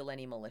didn't feel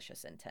any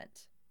malicious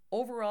intent.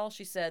 Overall,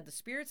 she said the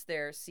spirits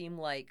there seem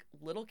like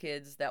little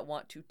kids that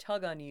want to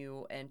tug on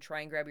you and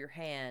try and grab your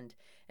hand,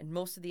 and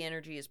most of the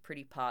energy is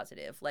pretty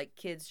positive, like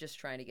kids just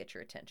trying to get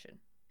your attention.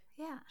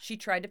 Yeah. She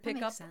tried to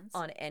pick up sense.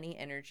 on any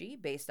energy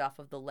based off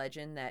of the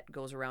legend that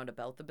goes around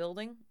about the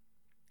building,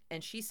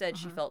 and she said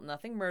she felt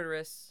nothing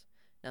murderous,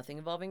 nothing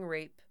involving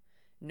rape,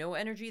 no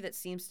energy that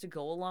seems to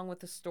go along with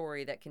the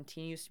story that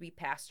continues to be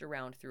passed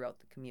around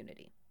throughout the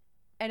community.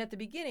 And at the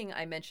beginning,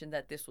 I mentioned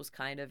that this was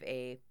kind of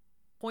a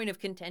point of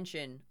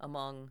contention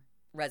among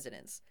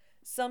residents.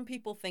 Some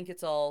people think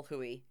it's all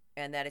hooey,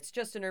 and that it's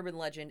just an urban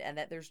legend, and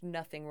that there's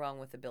nothing wrong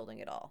with the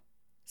building at all.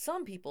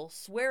 Some people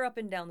swear up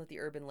and down that the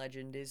urban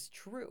legend is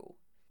true.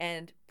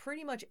 And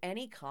pretty much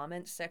any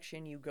comment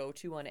section you go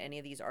to on any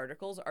of these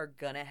articles are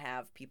gonna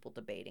have people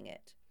debating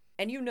it.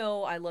 And you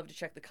know I love to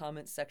check the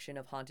comments section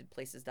of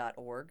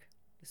hauntedplaces.org.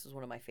 This is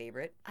one of my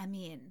favorite. I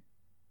mean,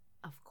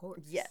 of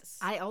course. Yes.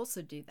 I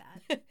also do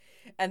that.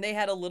 And they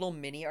had a little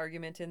mini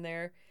argument in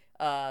there.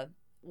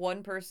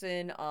 One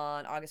person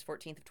on August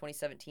 14th of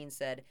 2017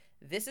 said,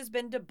 "This has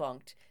been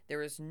debunked.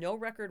 There is no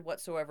record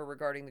whatsoever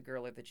regarding the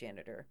girl or the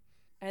janitor."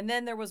 And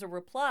then there was a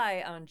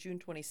reply on June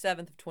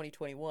 27th of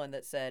 2021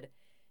 that said,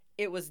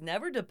 "It was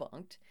never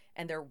debunked,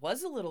 and there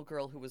was a little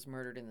girl who was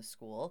murdered in the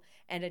school,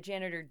 and a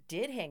janitor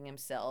did hang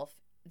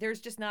himself.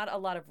 There's just not a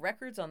lot of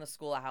records on the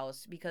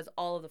schoolhouse because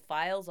all of the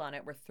files on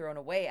it were thrown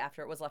away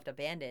after it was left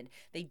abandoned.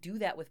 They do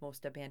that with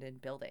most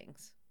abandoned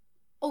buildings."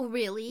 Oh,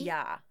 really?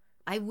 Yeah.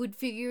 I would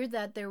figure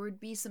that there would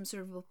be some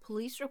sort of a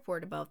police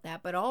report about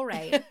that, but all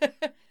right.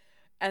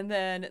 And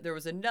then there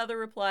was another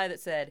reply that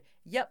said,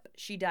 "Yep,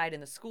 she died in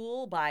the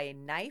school by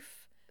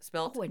knife,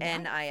 spelled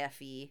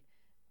N-I-F-E.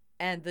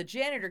 And the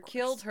janitor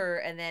killed her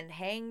and then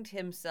hanged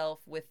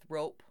himself with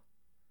rope."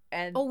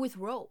 And with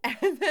rope.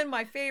 And then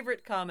my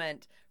favorite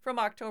comment from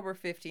October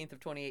 15th of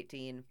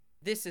 2018,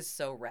 "This is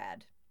so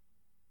rad."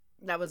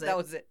 That was it. That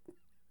was it.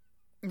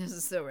 This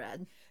is so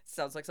rad.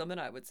 Sounds like something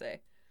I would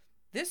say.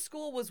 This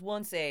school was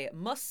once a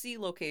must-see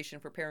location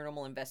for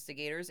paranormal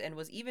investigators and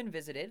was even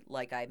visited,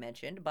 like I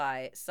mentioned,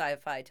 by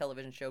sci-fi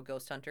television show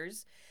Ghost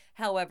Hunters.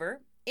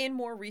 However, in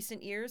more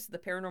recent years, the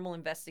paranormal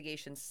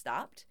investigations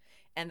stopped,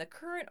 and the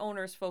current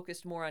owners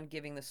focused more on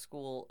giving the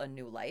school a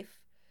new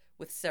life,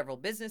 with several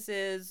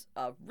businesses,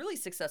 a really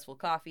successful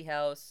coffee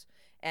house,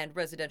 and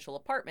residential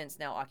apartments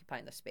now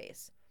occupying the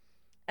space.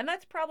 And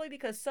that's probably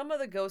because some of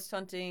the ghost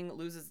hunting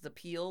loses its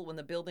appeal when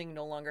the building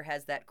no longer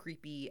has that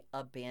creepy,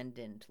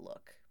 abandoned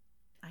look.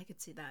 I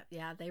could see that.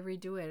 Yeah, they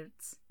redo it.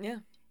 Yeah.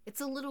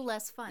 It's a little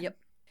less fun. Yep.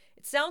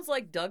 It sounds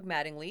like Doug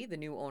Mattingly, the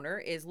new owner,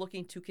 is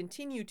looking to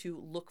continue to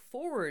look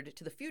forward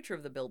to the future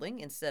of the building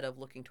instead of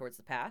looking towards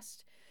the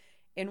past.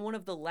 In one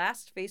of the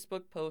last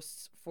Facebook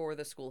posts for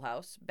the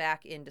schoolhouse,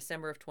 back in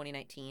December of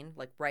 2019,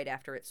 like right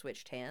after it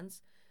switched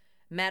hands,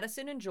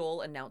 Madison and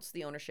Joel announced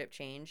the ownership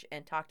change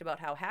and talked about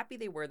how happy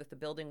they were that the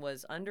building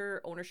was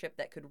under ownership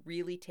that could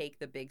really take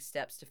the big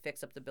steps to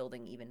fix up the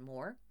building even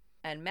more.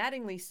 And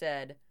Mattingly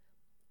said,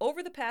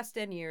 "Over the past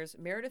 10 years,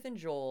 Meredith and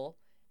Joel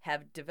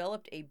have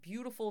developed a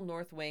beautiful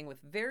north wing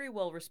with very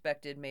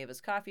well-respected Mavis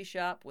coffee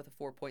shop with a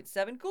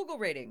 4.7 Google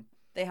rating.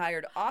 They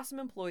hired awesome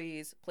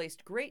employees,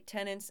 placed great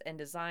tenants, and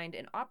designed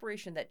an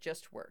operation that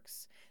just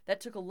works. That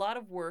took a lot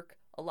of work,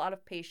 a lot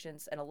of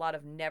patience, and a lot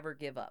of never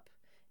give up.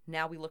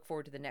 Now we look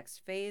forward to the next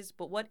phase,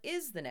 but what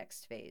is the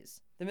next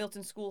phase? The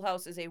Milton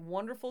Schoolhouse is a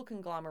wonderful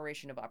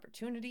conglomeration of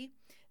opportunity.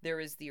 There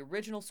is the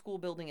original school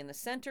building in the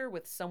center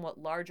with somewhat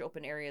large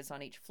open areas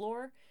on each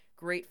floor,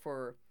 great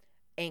for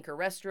anchor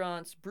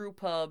restaurants, brew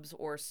pubs,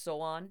 or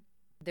so on.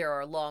 There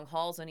are long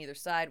halls on either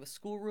side with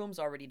schoolrooms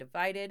already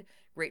divided,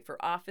 great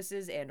for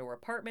offices and or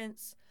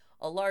apartments,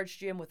 a large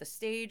gym with a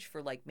stage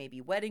for like maybe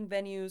wedding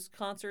venues,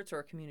 concerts, or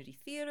a community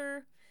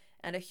theater,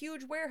 and a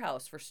huge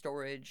warehouse for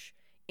storage,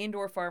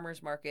 indoor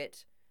farmers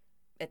market,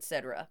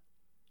 etc.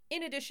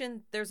 In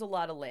addition, there's a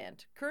lot of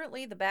land.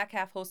 Currently, the back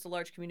half hosts a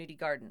large community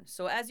garden,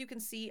 so as you can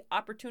see,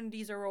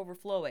 opportunities are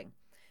overflowing.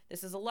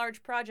 This is a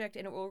large project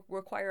and it will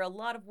require a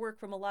lot of work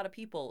from a lot of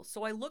people,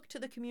 so I look to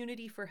the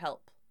community for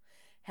help.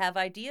 Have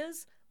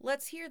ideas?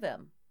 Let's hear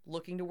them.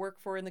 Looking to work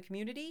for in the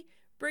community?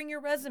 Bring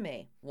your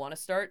resume. Want to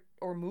start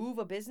or move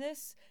a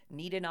business?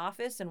 Need an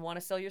office and want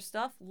to sell your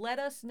stuff? Let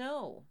us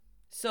know."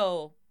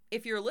 So,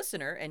 if you're a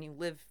listener and you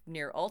live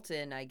near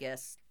Alton, I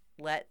guess,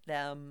 let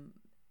them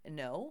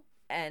know.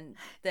 And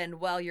then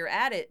while you're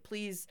at it,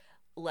 please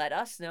let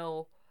us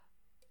know,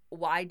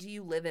 why do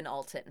you live in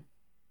Alton?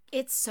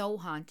 It's so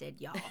haunted,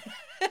 y'all.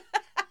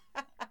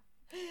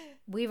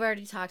 We've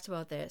already talked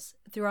about this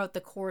throughout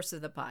the course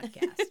of the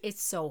podcast.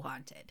 It's so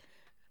haunted.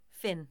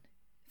 Finn.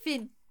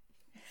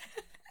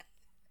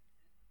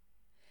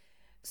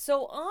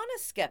 So on a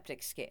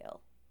skeptic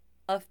scale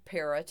of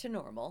para to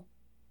normal,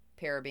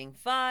 para being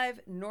 5,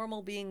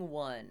 normal being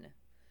 1,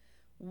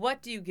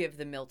 what do you give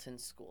the Milton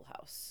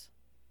Schoolhouse?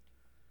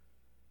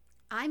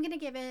 I'm going to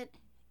give it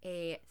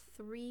a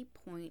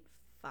 3.5.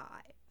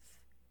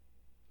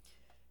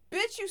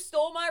 Bitch, you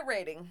stole my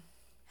rating.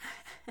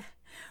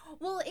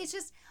 Well, it's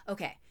just,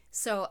 okay,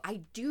 so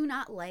I do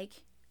not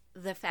like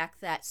the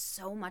fact that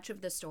so much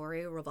of the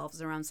story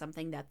revolves around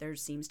something that there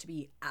seems to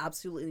be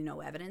absolutely no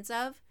evidence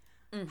of.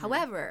 Mm-hmm.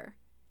 However,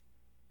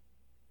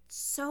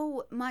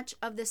 so much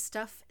of the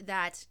stuff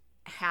that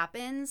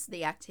happens,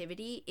 the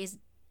activity, is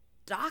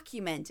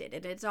documented,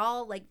 and it's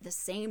all like the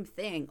same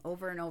thing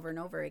over and over and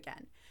over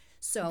again.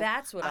 So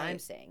that's what I'm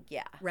saying.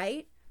 Yeah.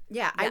 Right?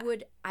 Yeah, I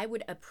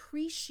would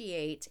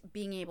appreciate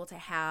being able to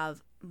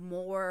have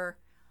more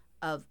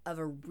of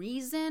a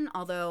reason,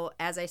 although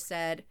as I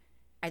said,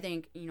 I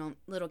think,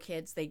 little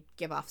kids, they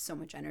give off so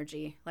much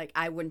energy. Like,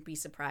 I wouldn't be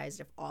surprised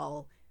if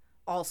all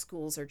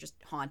schools are just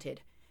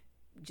haunted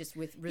just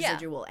with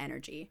residual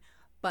energy.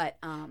 But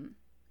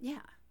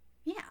yeah.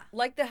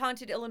 Like the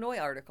Haunted Illinois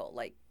article,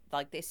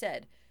 like they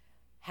said,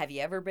 have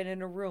you ever been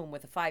in a room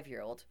with a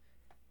 5-year-old?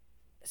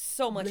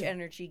 So much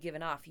energy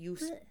given off. You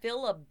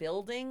fill a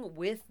building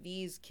with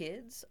these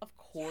kids, of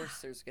course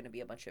there's going to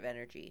be a bunch of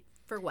energy.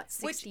 For what,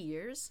 60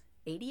 years?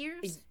 80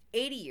 years?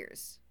 80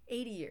 years.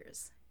 80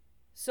 years.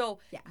 So,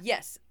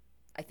 yes,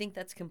 I think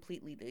that's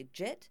completely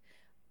legit.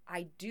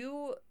 I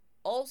do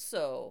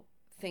also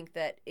think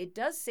that it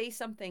does say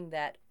something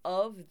that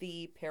of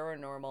the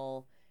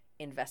paranormal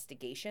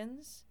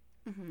investigations,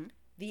 mm-hmm.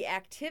 the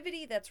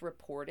activity that's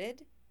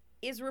reported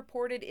is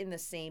reported in the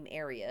same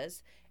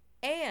areas,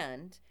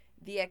 and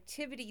the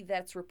activity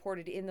that's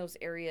reported in those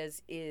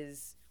areas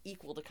is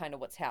equal to kind of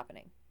what's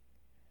happening.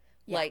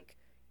 Yeah. Like,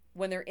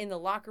 when they're in the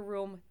locker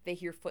room, they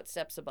hear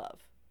footsteps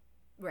above.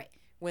 Right.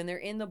 When they're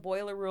in the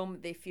boiler room,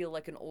 they feel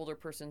like an older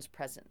person's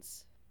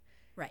presence.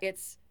 Right.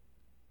 It's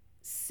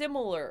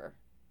similar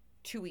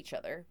to each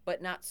other,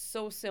 but not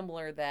so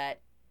similar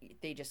that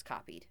they just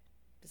copied.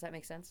 Does that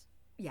make sense?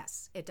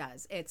 Yes, it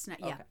does. It's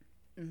not, okay.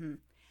 Mm-hmm.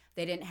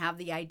 They didn't have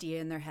the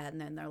idea in their head,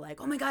 and then they're like,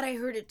 oh my God, I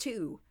heard it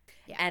too.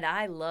 Yeah. And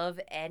I love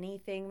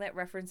anything that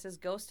references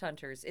Ghost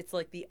Hunters. It's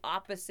like the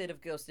opposite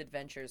of Ghost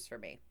Adventures for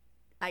me.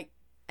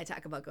 I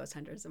talk about Ghost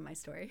Hunters in my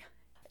story.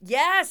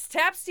 Yes,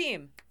 Taps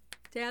Team.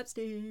 Taps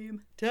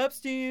Team. Taps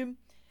Team.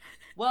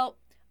 Well,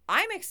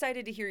 I'm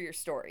excited to hear your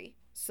story,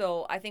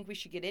 so I think we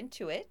should get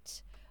into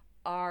it.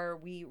 Are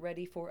we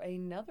ready for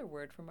another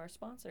word from our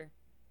sponsor?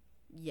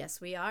 Yes,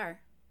 we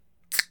are.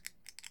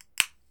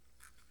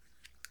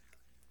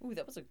 Ooh,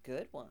 that was a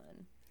good one.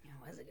 It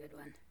was a good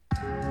one.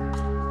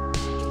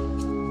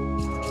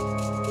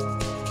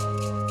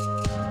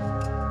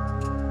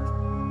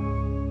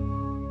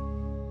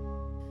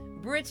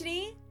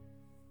 Brittany,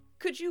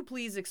 could you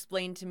please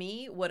explain to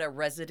me what a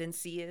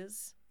residency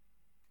is?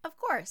 Of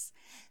course.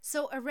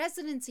 So a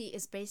residency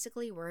is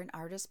basically where an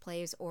artist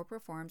plays or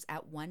performs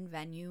at one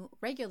venue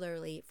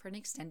regularly for an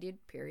extended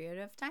period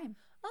of time.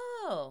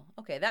 Oh,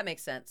 okay, that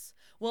makes sense.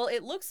 Well,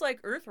 it looks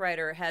like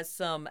Earthrider has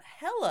some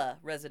hella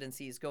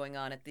residencies going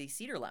on at the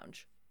Cedar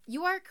Lounge.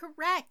 You are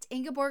correct.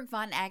 Ingeborg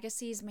von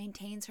Agassiz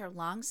maintains her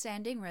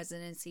long-standing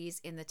residencies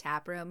in the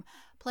tap room,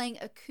 playing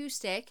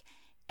acoustic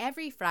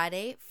every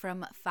Friday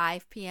from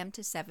 5 p.m.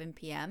 to 7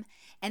 p.m.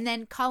 And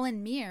then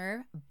Colin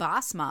Meir,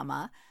 Boss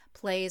Mama,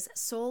 plays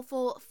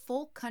soulful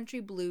folk country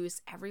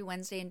blues every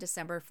Wednesday in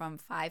December from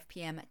 5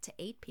 p.m. to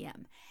 8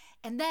 p.m.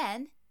 And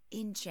then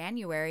in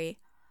January,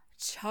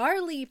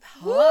 Charlie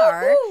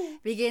Parr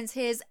begins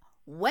his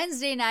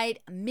Wednesday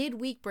night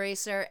midweek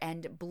bracer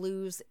and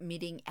blues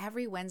meeting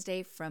every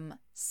Wednesday from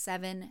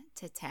 7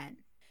 to 10.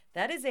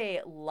 That is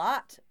a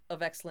lot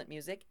of excellent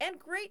music and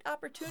great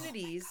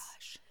opportunities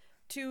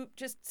to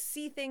just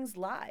see things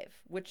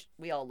live, which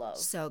we all love.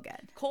 So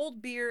good.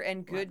 Cold beer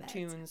and good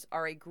tunes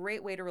are a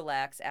great way to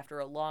relax after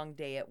a long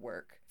day at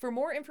work. For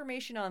more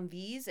information on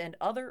these and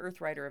other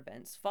Earthrider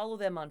events, follow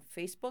them on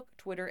Facebook,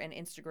 Twitter, and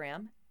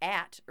Instagram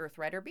at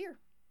Earthrider Beer.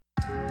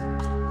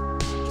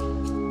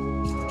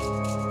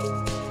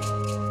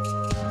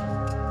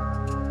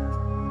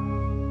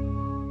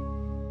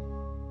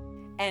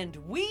 And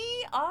we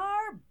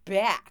are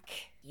back.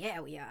 Yeah,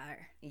 we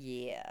are.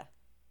 Yeah.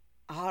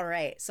 All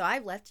right. So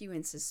I've left you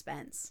in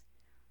suspense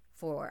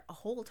for a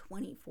whole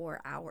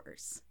 24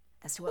 hours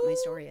as to what my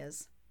story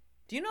is.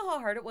 Do you know how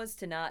hard it was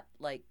to not,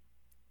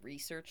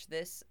 research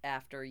this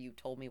after you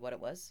told me what it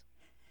was?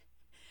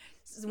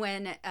 This is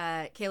when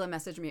Kayla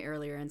messaged me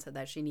earlier and said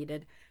that she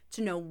needed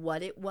to know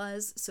what it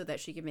was so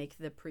that she could make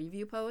the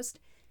preview post.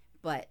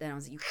 But then I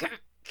was like, you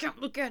can't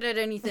look at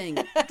anything.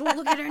 Don't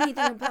look at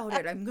anything about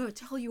it. I'm going to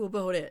tell you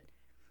about it.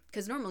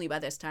 Because normally by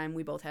this time,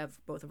 we both have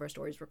both of our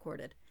stories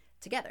recorded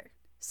together.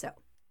 So.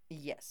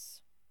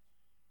 Yes.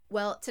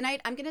 Well,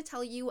 tonight I'm going to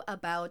tell you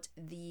about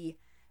the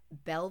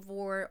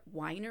Belvoir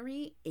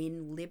Winery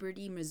in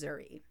Liberty,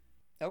 Missouri.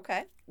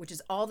 Okay. Which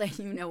is all that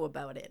you know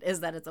about it,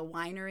 is that it's a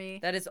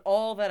winery. That is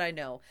all that I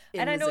know.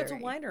 And I know it's a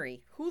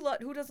Missouri. winery.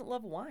 Who doesn't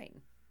love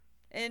wine?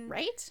 And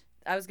Right?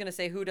 I was going to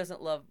say who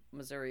doesn't love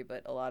Missouri,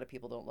 but a lot of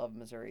people don't love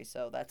Missouri,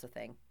 so that's a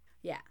thing.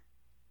 Yeah.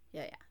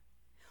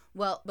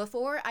 Well,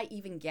 before I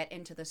even get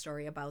into the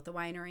story about the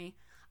winery,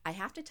 I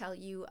have to tell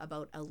you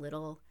about a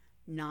little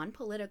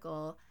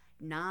non-political,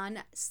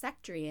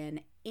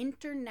 non-sectarian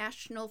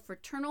international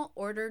fraternal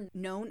order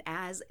known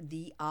as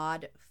the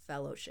Odd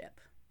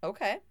Fellowship.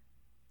 Okay.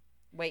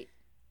 Wait.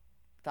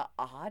 The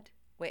Odd?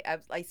 Wait,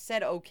 I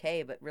said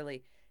okay, but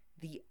really,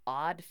 the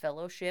Odd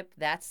Fellowship,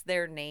 that's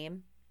their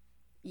name?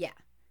 Yeah.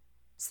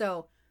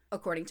 So,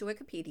 according to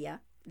Wikipedia,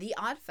 the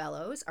Odd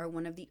Fellows are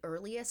one of the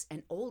earliest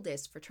and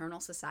oldest fraternal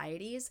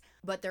societies,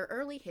 but their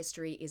early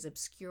history is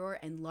obscure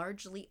and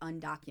largely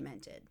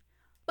undocumented.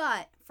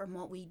 But from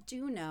what we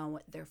do know,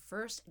 their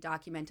first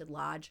documented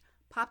lodge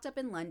popped up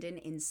in London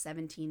in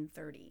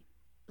 1730.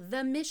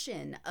 The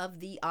mission of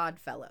the Odd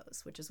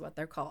Fellows, which is what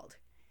they're called,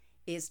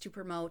 is to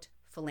promote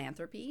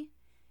philanthropy,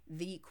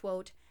 the,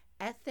 quote,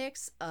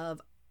 ethics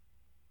of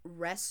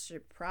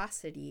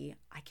reciprocity.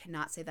 I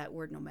cannot say that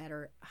word no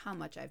matter how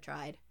much I've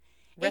tried.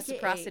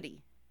 Reciprocity.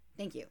 AKA,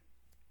 thank you.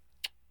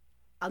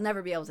 I'll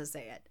never be able to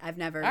say it. I've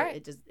never, right.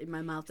 It just,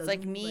 my mouth doesn't.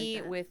 It's like me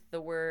like that. with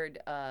the word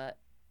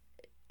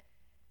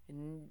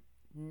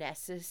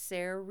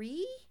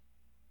necessary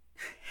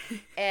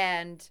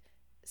and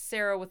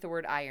Sarah with the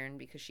word iron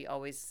because she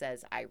always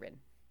says iron.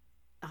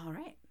 All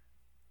right.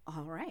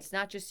 It's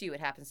not just you, it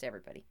happens to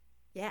everybody.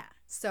 Yeah.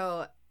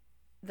 So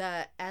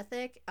the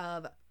ethic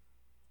of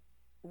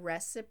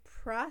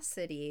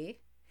reciprocity,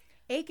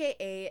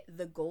 aka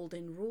the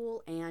golden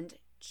rule, and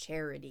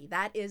charity.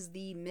 That is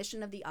the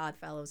mission of the Odd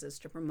Fellows, is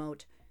to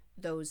promote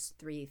those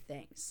three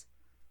things.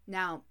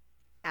 Now,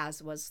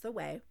 as was the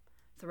way,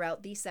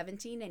 throughout the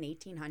 17 and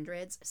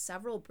 1800s,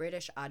 several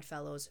British Odd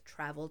Fellows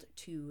traveled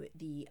to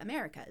the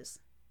Americas.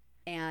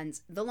 And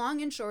the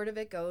long and short of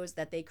it goes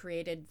that they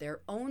created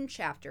their own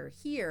chapter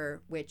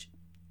here, which,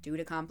 due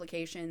to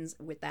complications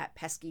with that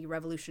pesky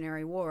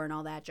Revolutionary War and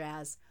all that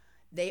jazz,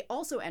 they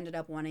also ended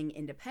up wanting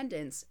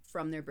independence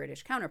from their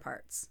British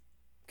counterparts.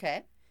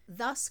 Okay.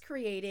 Thus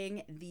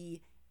creating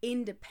the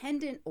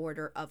Independent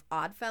Order of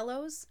Odd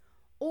Fellows,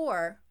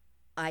 or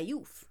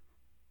IUF.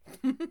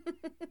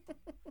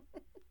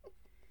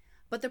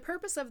 But the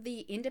purpose of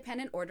the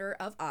Independent Order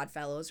of Odd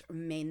Fellows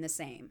remained the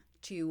same: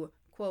 to,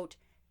 quote,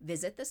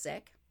 visit the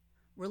sick,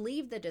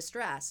 relieve the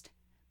distressed,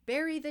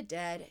 bury the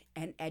dead,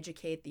 and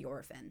educate the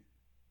orphan.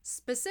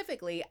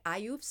 Specifically,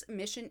 IUF's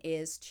mission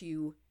is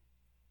to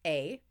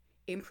A.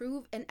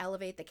 Improve and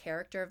elevate the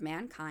character of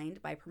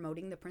mankind by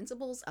promoting the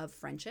principles of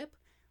friendship,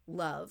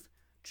 love,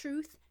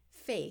 truth,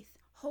 faith,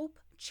 hope,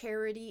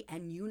 charity,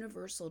 and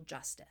universal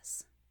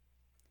justice.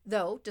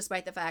 Though,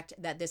 despite the fact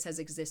that this has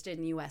existed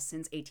in the U.S.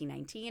 since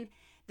 1819,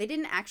 they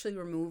didn't actually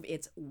remove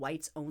its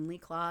whites-only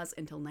clause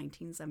until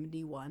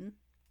 1971.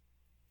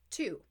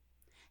 2.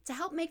 To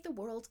help make the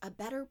world a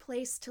better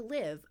place to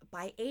live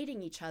by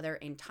aiding each other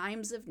in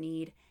times of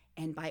need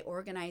and by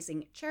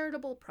organizing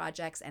charitable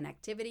projects and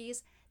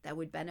activities that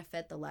would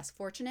benefit the less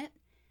fortunate,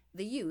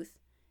 the youth,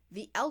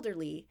 the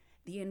elderly,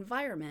 the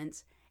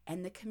environment,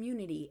 and the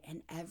community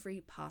in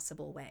every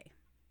possible way.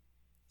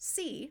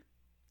 C.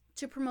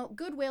 To promote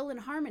goodwill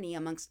and harmony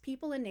amongst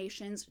people and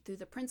nations through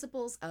the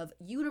principles of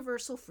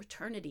universal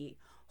fraternity,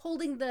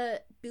 holding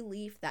the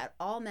belief that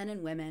all men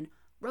and women,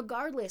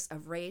 regardless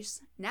of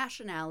race,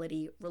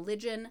 nationality,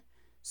 religion,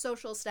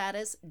 social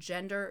status,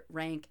 gender,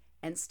 rank,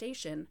 and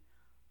station,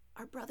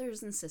 are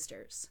brothers and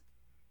sisters.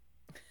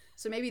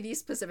 So maybe these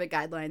specific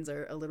guidelines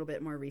are a little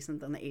bit more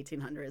recent than the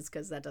 1800s,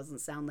 because that doesn't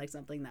sound like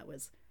something that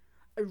was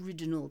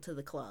original to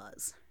the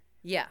clause.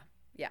 Yeah.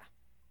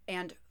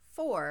 And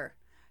 4,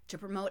 to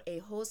promote a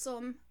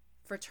wholesome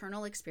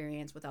fraternal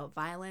experience without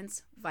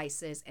violence,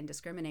 vices, and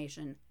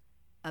discrimination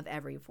of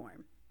every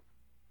form.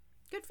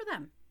 Good for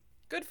them.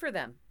 Good for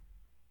them.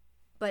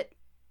 But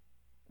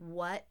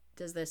what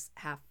does this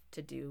have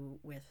to do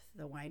with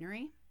the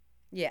winery?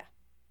 Yeah.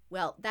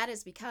 Well, that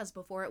is because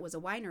before it was a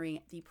winery,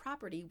 the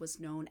property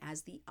was known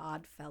as the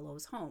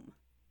Oddfellows' home.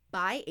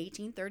 By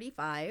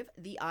 1835,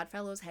 the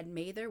Oddfellows had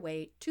made their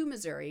way to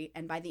Missouri,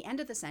 and by the end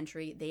of the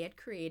century, they had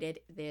created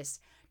this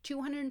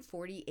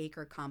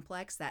 240-acre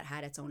complex that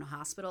had its own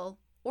hospital,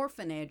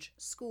 orphanage,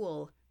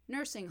 school,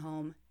 nursing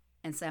home,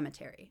 and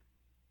cemetery.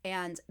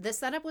 And the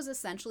setup was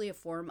essentially a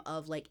form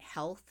of like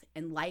health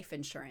and life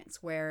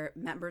insurance, where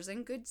members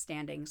in good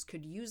standings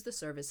could use the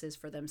services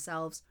for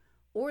themselves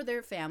or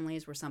their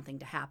families were something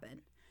to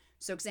happen.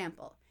 So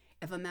example,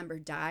 if a member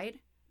died,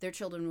 their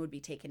children would be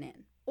taken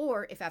in.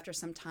 Or if after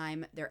some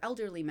time their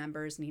elderly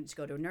members needed to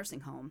go to a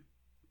nursing home,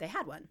 they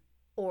had one.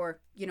 Or,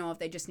 if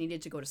they just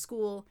needed to go to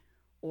school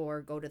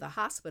or go to the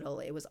hospital,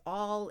 it was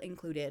all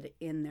included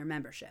in their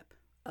membership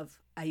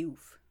of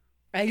Ayuf.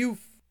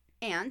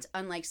 And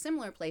unlike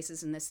similar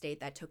places in the state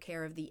that took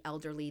care of the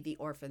elderly, the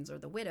orphans, or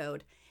the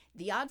widowed,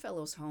 the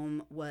Oddfellows'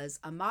 home was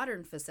a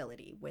modern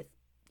facility with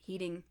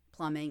heating,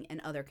 plumbing,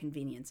 and other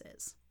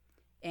conveniences.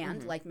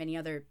 And like many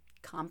other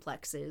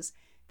complexes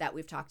that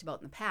we've talked about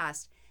in the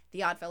past,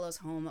 the Oddfellows'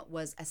 home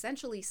was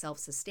essentially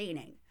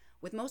self-sustaining,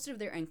 with most of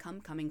their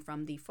income coming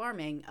from the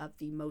farming of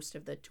most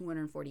of the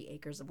 240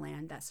 acres of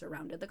land that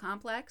surrounded the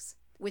complex,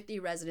 with the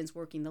residents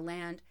working the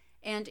land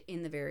and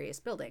in the various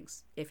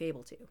buildings, if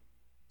able to.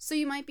 So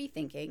you might be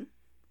thinking,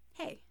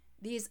 hey,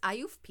 these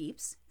Ayuf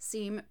peeps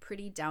seem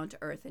pretty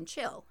down-to-earth and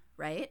chill,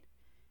 right?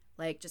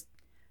 Like just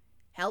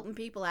helping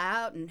people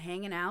out and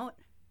hanging out,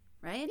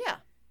 right?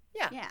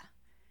 Yeah.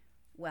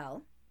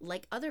 Well,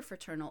 like other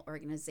fraternal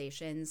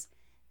organizations,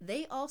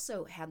 they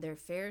also had their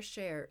fair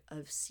share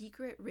of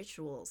secret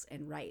rituals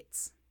and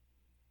rites.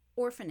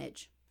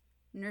 Orphanage,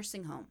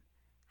 nursing home,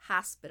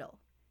 hospital,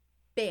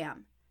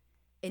 bam,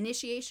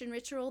 initiation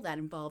ritual that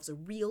involves a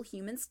real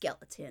human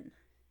skeleton.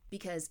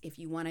 Because if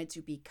you wanted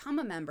to become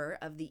a member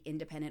of the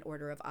Independent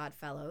Order of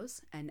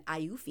Oddfellows, an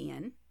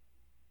Ayufian,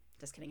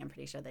 just kidding, I'm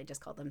pretty sure they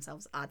just called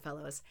themselves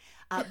Oddfellows.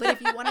 But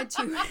if you wanted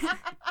to,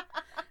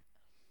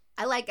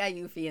 I like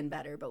Ayufian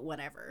better, but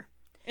whatever.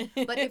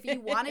 But if you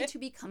wanted to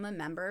become a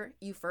member,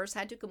 you first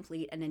had to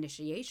complete an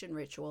initiation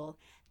ritual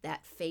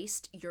that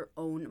faced your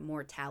own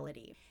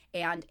mortality.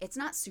 And it's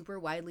not super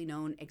widely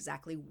known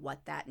exactly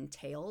what that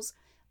entails,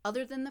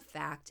 other than the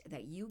fact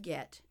that you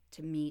get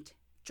to meet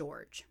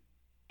George.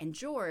 And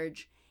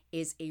George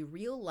is a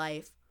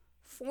real-life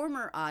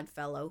former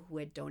Oddfellow who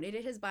had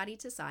donated his body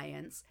to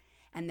science,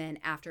 and then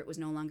after it was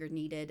no longer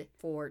needed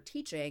for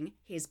teaching,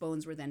 his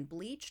bones were then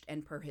bleached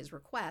and, per his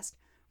request,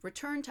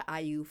 returned to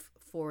Ayuf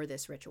for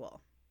this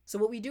ritual. So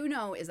what we do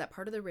know is that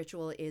part of the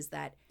ritual is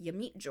that you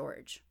meet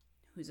George,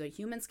 who's a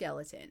human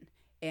skeleton,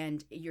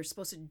 and you're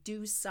supposed to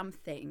do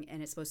something,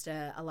 and it's supposed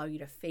to allow you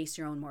to face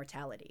your own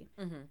mortality.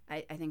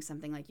 I think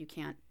something like you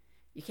can't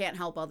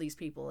help all these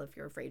people if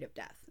you're afraid of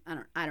death.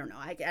 I don't know.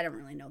 I don't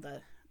really know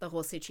the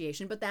whole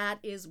situation, but that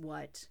is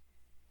what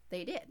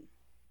they did.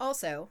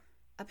 Also,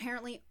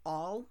 apparently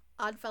all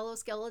Oddfellow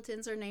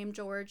skeletons are named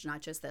George, not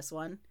just this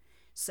one.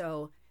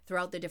 So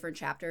throughout the different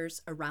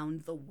chapters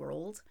around the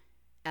world,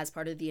 as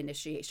part of the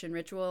initiation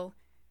ritual,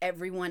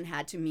 everyone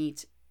had to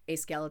meet a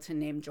skeleton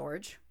named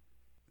George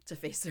to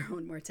face their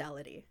own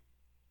mortality.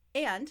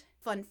 And,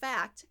 fun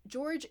fact,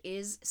 George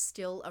is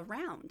still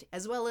around,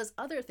 as well as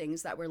other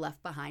things that were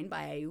left behind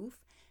by Ayuf,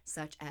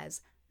 such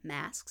as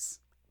masks,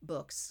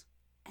 books,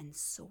 and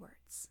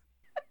swords.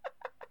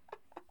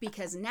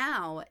 Because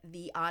now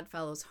the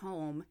Oddfellows'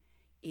 home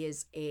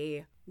is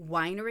a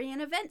winery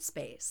and event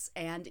space,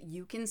 and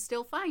you can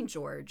still find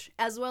George,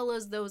 as well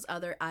as those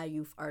other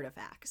Ayuf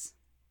artifacts.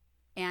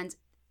 And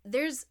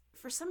There's,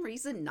 for some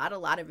reason, not a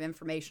lot of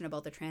information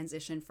about the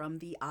transition from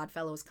the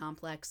Oddfellows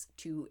complex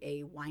to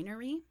a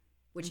winery,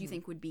 which you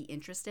think would be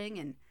interesting,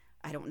 and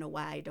I don't know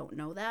why I don't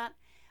know that.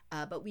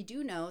 But we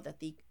do know that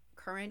the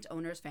current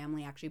owner's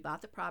family actually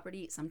bought the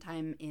property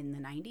sometime in the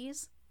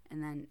 90s,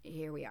 and then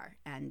here we are.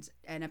 And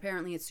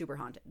apparently it's super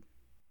haunted.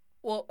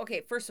 Well,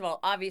 okay, first of all,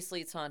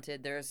 obviously it's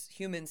haunted. There's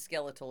human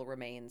skeletal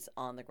remains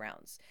on the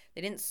grounds.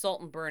 They didn't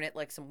salt and burn it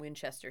like some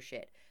Winchester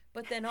shit.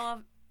 But then,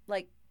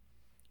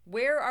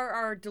 where are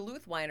our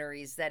Duluth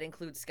wineries that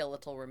include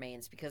skeletal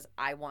remains? Because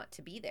I want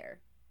to be there.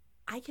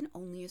 I can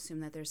only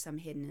assume that there's some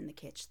hidden in the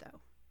kitsch, though.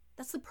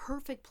 That's the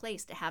perfect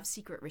place to have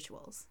secret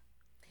rituals.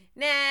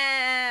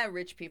 Nah,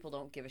 rich people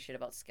don't give a shit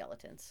about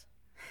skeletons.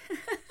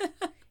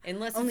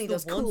 Unless only it's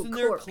those the ones cool in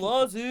their core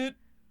closet.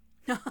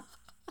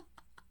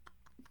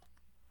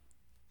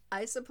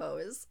 I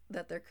suppose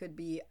that there could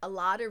be a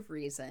lot of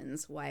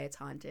reasons why it's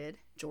haunted.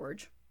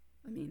 George,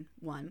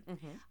 one.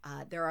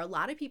 There are a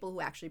lot of people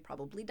who actually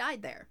probably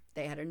died there.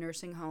 They had a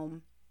nursing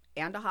home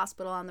and a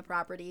hospital on the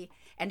property.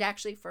 And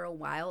actually, for a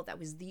while, that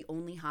was the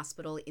only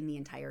hospital in the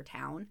entire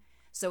town.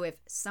 So if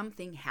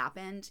something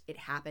happened, it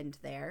happened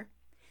there.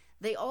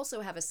 They also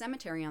have a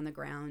cemetery on the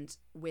ground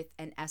with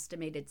an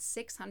estimated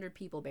 600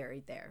 people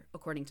buried there,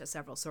 according to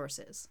several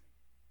sources.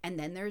 And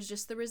then there's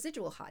just the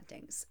residual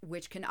hauntings,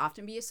 which can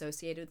often be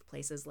associated with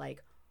places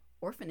like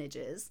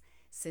orphanages,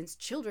 since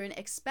children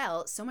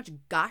expel so much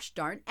gosh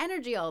darn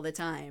energy all the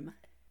time.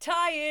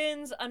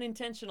 Tie-ins,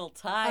 unintentional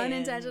tie-ins.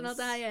 Unintentional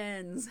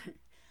tie-ins.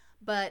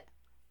 But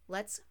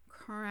let's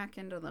crack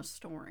into the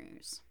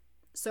stories.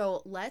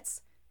 So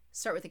let's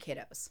start with the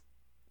kiddos.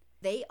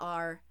 They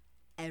are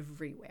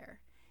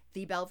everywhere.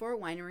 The Belvoir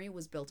Winery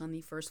was built on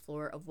the first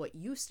floor of what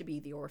used to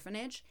be the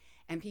orphanage,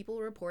 and people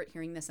report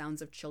hearing the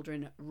sounds of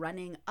children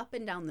running up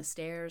and down the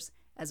stairs,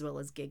 as well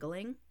as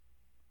giggling.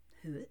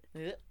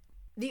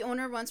 The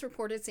owner once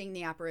reported seeing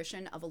the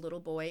apparition of a little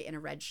boy in a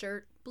red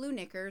shirt, blue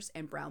knickers,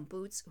 and brown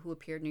boots who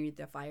appeared near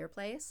the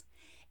fireplace.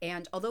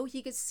 And although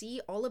he could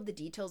see all of the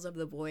details of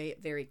the boy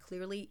very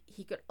clearly,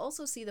 he could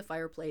also see the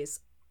fireplace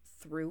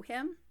through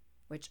him,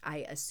 which I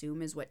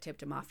assume is what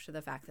tipped him off to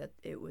the fact that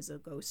it was a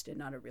ghost and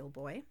not a real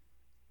boy.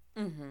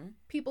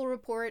 People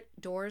report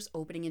doors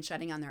opening and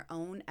shutting on their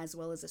own, as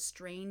well as a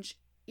strange,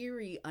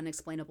 eerie,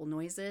 unexplainable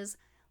noises,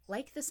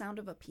 like the sound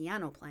of a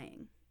piano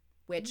playing,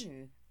 which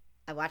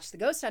I watched the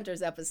Ghost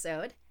Hunters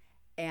episode,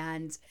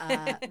 and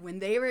when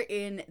they were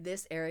in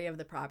this area of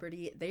the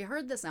property, they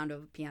heard the sound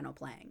of a piano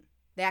playing.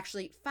 They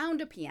actually found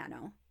a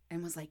piano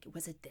and was like,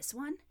 was it this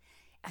one?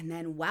 And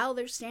then while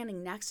they're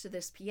standing next to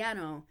this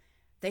piano,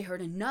 they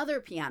heard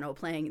another piano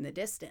playing in the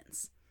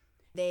distance.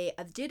 They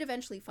did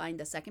eventually find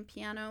the second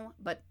piano,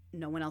 but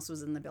no one else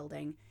was in the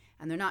building,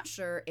 and they're not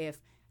sure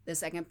if the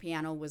second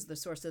piano was the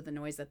source of the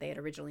noise that they had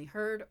originally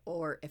heard,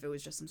 or if it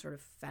was just some sort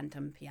of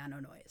phantom piano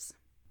noise.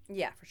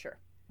 Yeah, for sure.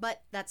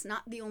 But that's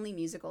not the only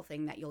musical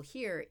thing that you'll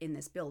hear in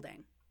this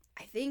building.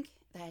 I think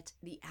that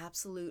the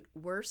absolute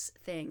worst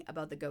thing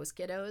about the Ghost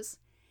Kiddos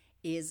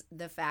is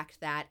the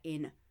fact that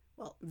in,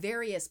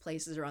 various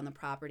places around the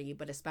property,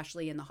 but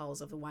especially in the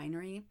halls of the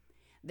winery,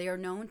 they are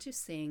known to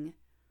sing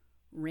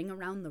Ring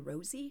Around the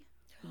Rosie,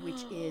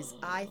 which is,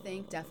 I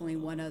think, definitely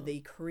one of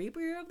the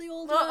creepier of the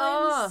old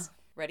ones.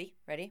 Ready?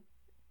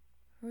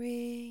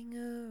 Ring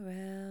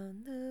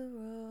around the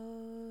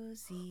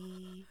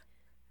rosy,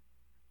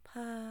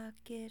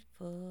 pocket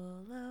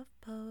full of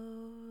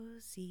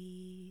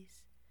posies,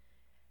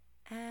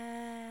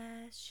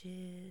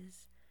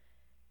 ashes,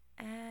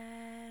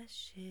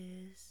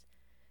 ashes,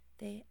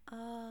 they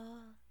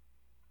all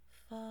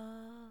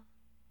fall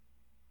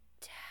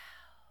down.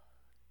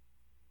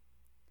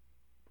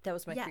 That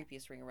was my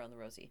creepiest Ring Around the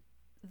Rosie.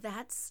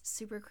 That's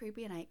super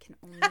creepy, and I can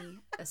only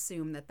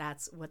assume that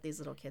that's what these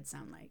little kids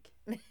sound like.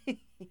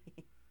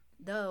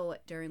 Though,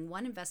 during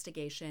one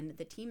investigation,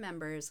 the team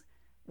members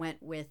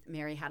went with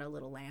Mary Had a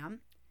Little Lamb,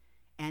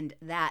 and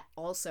that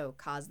also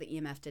caused the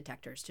EMF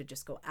detectors to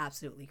just go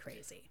absolutely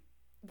crazy.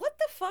 What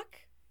the fuck?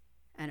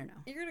 I don't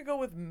know. You're going to go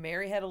with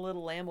Mary Had a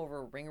Little Lamb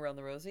over Ring Around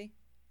the Rosie?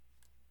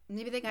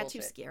 Maybe they got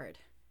too scared.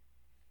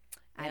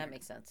 Yeah, that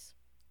makes sense.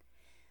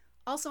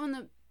 Also on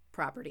the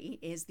property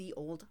is the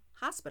old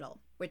hospital,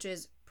 which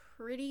is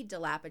pretty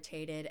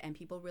dilapidated, and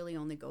people really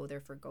only go there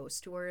for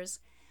ghost tours,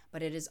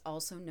 but it is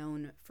also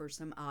known for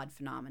some odd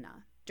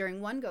phenomena. During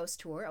one ghost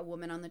tour, a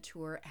woman on the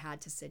tour had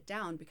to sit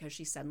down because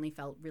she suddenly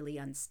felt really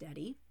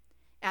unsteady.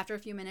 After a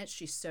few minutes,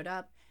 she stood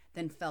up,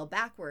 then fell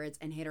backwards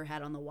and hit her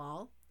head on the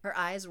wall. Her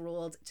eyes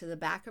rolled to the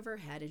back of her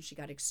head and she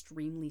got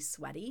extremely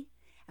sweaty.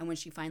 And when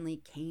she finally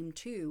came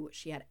to,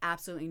 she had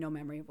absolutely no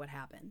memory of what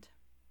happened.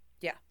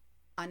 Yeah.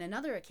 On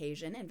another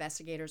occasion,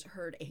 investigators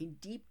heard a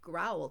deep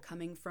growl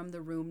coming from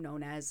the room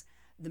known as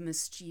the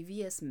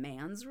mischievous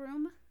man's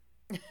room,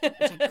 which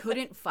I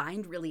couldn't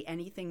find really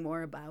anything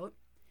more about.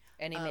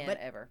 Any man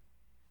ever.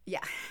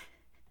 Yeah.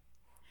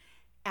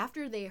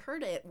 After they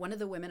heard it, one of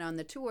the women on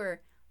the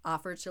tour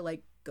offered to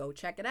go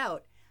check it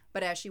out.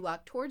 But as she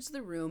walked towards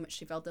the room,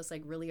 she felt this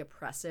really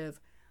oppressive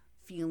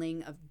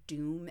feeling of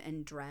doom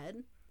and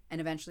dread.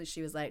 And eventually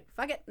she was like,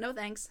 fuck it, no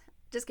thanks.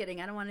 Just kidding,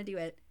 I don't want to do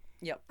it.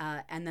 Yep.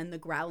 And then the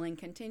growling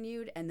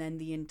continued, and then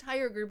the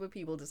entire group of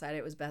people decided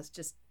it was best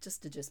just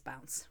to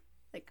bounce.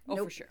 Like, Oh,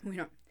 nope, for sure.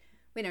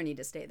 we don't need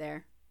to stay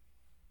there.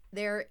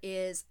 There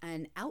is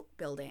an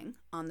outbuilding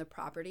on the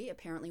property,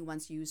 apparently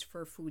once used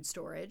for food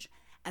storage,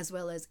 as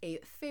well as a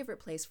favorite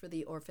place for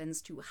the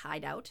orphans to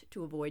hide out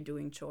to avoid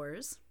doing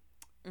chores.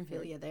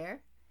 Feel you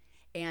there.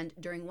 And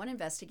during one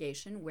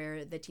investigation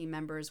where the team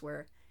members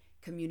were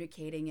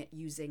communicating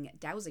using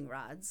dowsing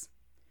rods,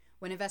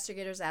 when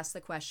investigators asked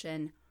the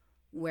question,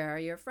 "Where are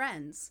your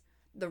friends?"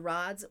 the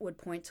rods would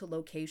point to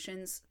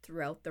locations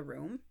throughout the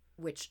room,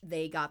 which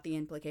they got the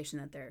implication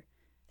that they're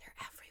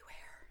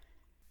everywhere.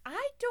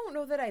 I don't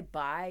know that I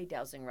buy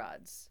dowsing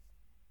rods.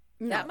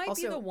 No, That might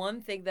also, be the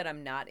one thing that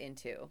I'm not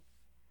into.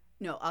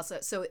 No,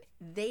 also, so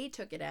they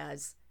took it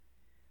as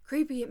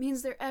creepy. It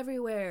means they're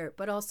everywhere.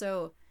 But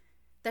also,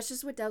 that's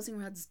just what dowsing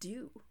rods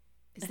do,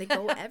 is they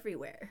go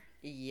everywhere.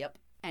 Yep.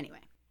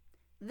 Anyway,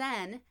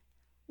 then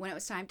when it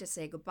was time to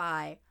say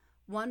goodbye,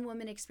 one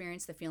woman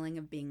experienced the feeling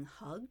of being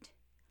hugged,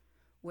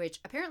 which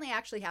apparently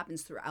actually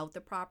happens throughout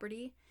the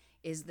property,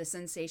 is the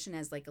sensation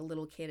as like a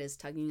little kid is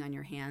tugging on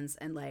your hands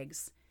and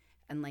legs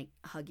and like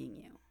hugging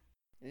you.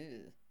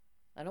 Ew.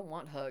 I don't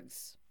want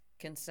hugs.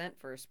 Consent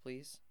first,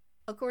 please.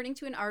 According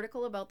to an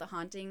article about the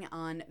haunting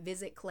on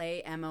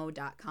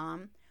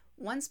visitclaymo.com,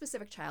 one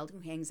specific child who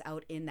hangs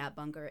out in that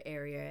bunker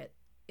area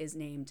is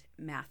named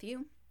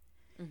Matthew.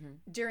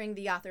 During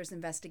the author's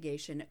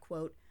investigation,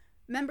 quote,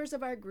 members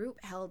of our group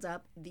held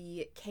up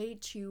the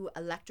K2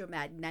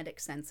 electromagnetic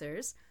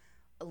sensors,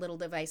 little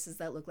devices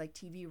that look like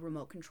TV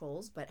remote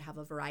controls but have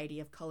a variety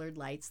of colored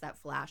lights that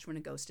flash when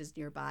a ghost is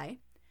nearby.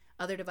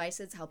 Other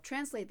devices help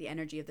translate the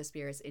energy of the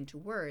spirits into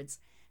words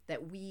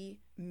that we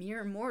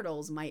mere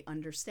mortals might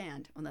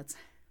understand. Well, that's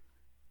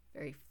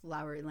very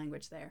flowery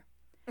language there.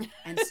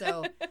 And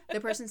so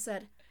the person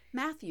said,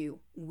 "Matthew,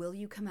 will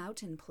you come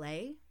out and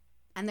play?"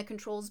 And the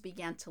controls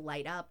began to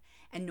light up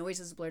and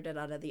noises blurted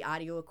out of the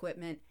audio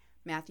equipment.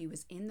 Matthew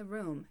was in the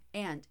room,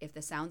 and if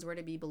the sounds were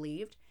to be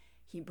believed,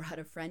 he brought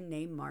a friend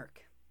named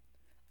Mark.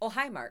 Oh,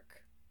 hi,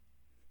 Mark.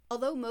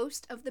 Although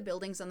most of the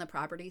buildings on the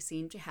property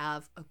seem to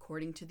have,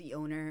 according to the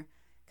owner,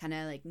 kind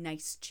of like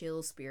nice,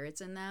 chill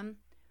spirits in them,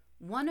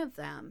 one of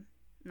them,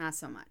 not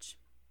so much.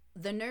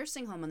 The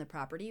nursing home on the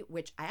property,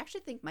 which I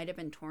actually think might have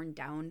been torn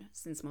down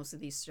since most of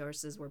these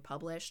sources were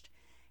published,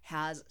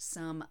 has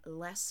some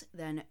less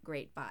than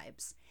great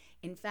vibes.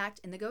 In fact,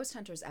 in the Ghost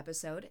Hunters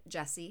episode,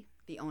 Jesse,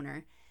 the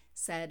owner,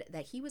 said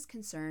that he was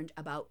concerned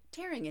about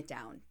tearing it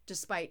down,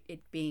 despite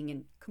it being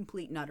in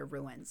complete and utter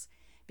ruins,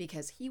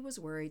 because he was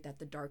worried that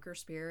the darker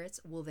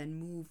spirits will then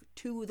move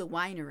to the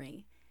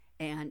winery,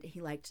 and he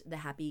liked the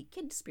happy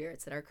kid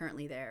spirits that are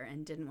currently there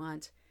and didn't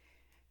want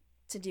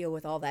to deal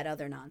with all that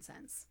other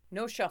nonsense.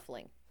 No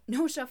shuffling.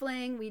 No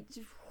shuffling.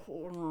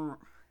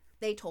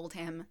 They told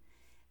him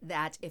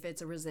that if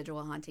it's a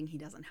residual haunting, he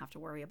doesn't have to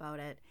worry about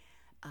it.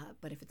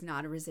 But if it's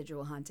not a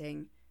residual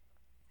haunting,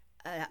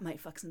 that might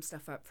fuck some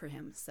stuff up for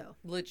him. So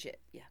Legit.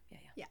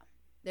 Yeah.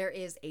 there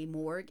is a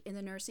morgue in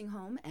the nursing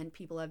home, and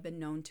people have been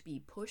known to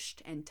be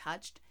pushed and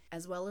touched,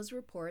 as well as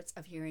reports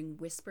of hearing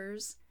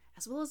whispers,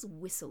 as well as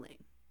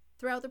whistling.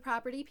 Throughout the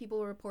property,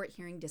 people report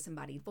hearing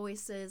disembodied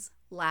voices,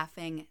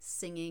 laughing,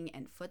 singing,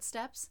 and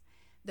footsteps,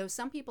 though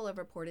some people have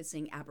reported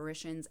seeing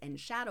apparitions and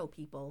shadow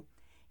people,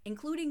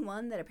 including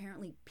one that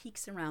apparently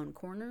peeks around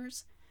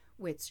corners,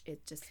 which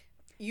it just...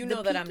 You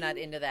know that I'm not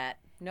into that.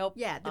 Nope.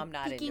 Yeah, the I'm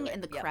not peeking into it.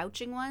 and the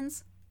crouching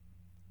ones,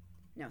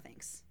 no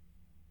thanks.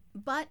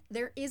 But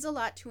there is a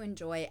lot to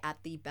enjoy at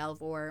the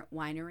Belvoir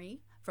Winery,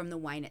 from the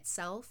wine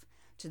itself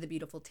to the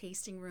beautiful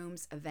tasting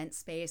rooms, event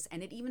space,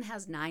 and it even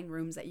has 9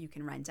 rooms that you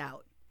can rent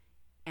out.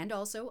 And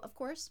also, of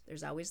course,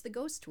 there's always the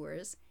ghost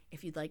tours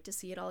if you'd like to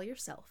see it all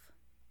yourself.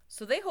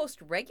 So they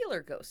host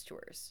regular ghost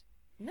tours.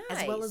 Nice.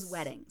 As well as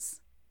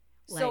weddings.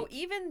 So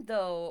even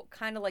though,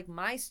 kind of like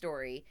my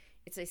story,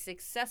 it's a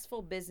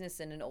successful business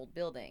in an old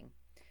building.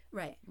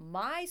 Right.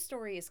 My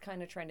story is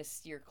kind of trying to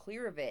steer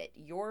clear of it.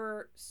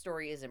 Your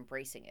story is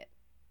embracing it.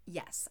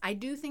 Yes. I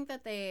do think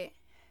that they...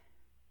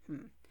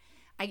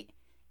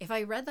 If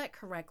I read that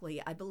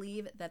correctly, I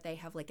believe that they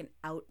have like an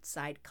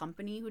outside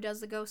company who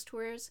does the ghost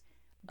tours.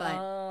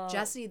 But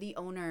Jesse, the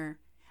owner,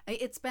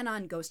 it's been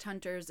on Ghost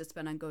Hunters, it's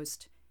been on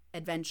Ghost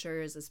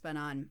Adventures, it's been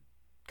on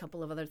a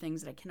couple of other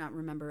things that I cannot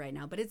remember right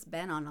now, but it's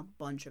been on a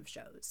bunch of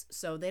shows.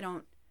 So they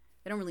don't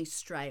really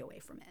stray away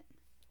from it.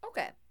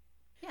 Okay.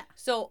 Yeah.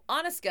 So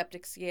on a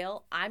skeptic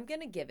scale, I'm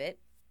going to give it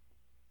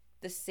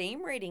the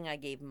same rating I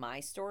gave my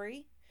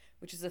story,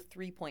 which is a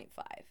 3.5.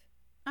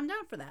 I'm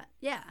down for that.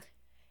 Yeah.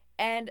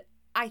 And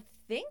I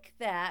think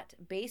that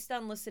based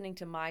on listening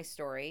to my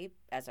story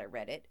as I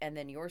read it and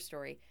then your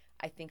story,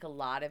 I think a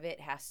lot of it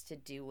has to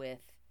do with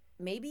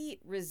maybe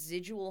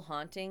residual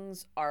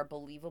hauntings are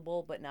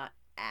believable but not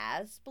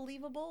as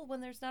believable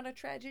when there's not a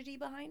tragedy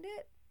behind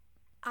it.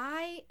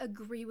 I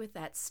agree with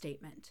that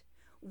statement.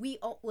 We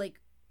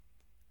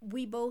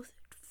both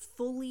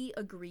fully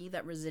agree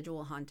that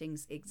residual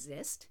hauntings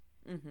exist.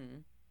 Mm-hmm.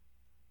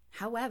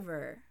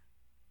 However,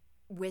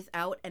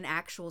 without an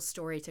actual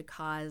story to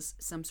cause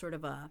some sort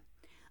of a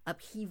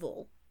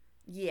upheaval,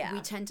 Yeah.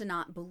 we tend to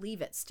not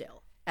believe it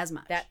still as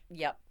much.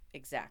 Yep,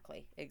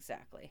 exactly.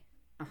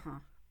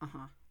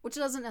 Which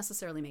doesn't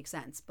necessarily make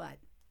sense, but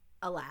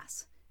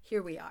alas,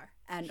 here we are.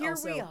 And Here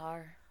also, we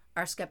are.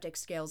 our skeptic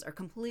scales are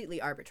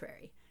completely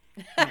arbitrary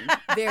and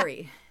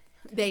very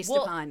based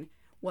upon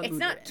what It's mood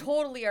not we're in.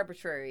 totally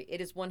arbitrary. It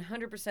is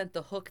 100%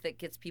 the hook that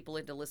gets people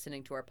into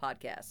listening to our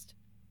podcast.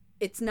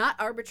 It's not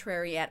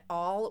arbitrary at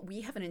all.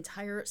 We have an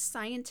entire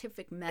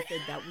scientific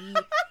method that we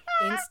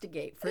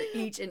instigate for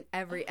each and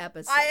every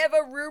episode. I have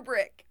a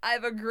rubric. I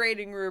have a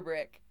grading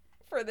rubric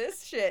for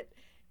this shit.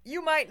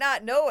 You might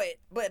not know it,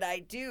 but I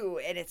do,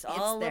 and it's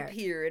all there. up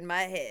here in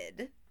my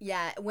head.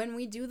 Yeah, when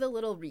we do the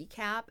little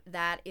recap,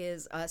 that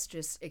is us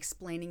just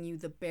explaining you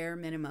the bare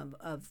minimum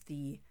of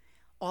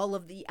all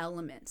of the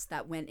elements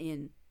that went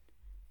in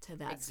to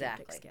that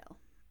skeptic scale.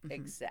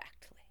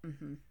 Exactly.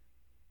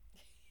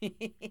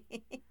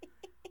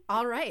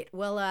 All right.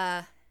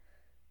 Well,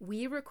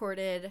 we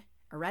recorded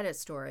a Reddit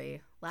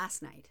story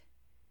last night.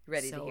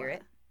 Ready to hear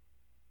it?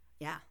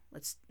 Yeah,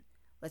 let's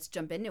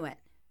jump into it.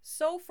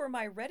 So for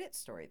my Reddit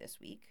story this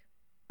week,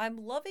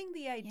 I'm loving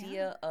the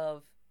idea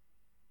of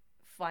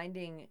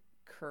finding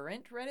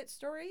current Reddit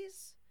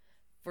stories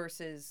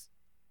versus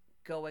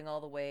going all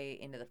the way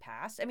into the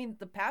past. I mean,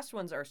 the past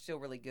ones are still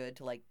really good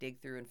to like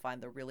dig through and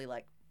find the really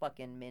like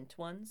fucking mint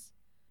ones.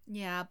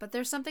 Yeah, but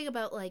there's something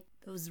about like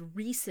those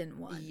recent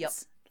ones. Yep.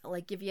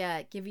 Like give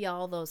you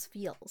all those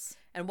feels.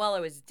 And while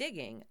I was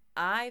digging,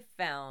 I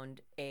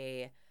found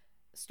a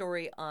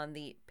story on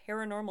the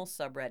paranormal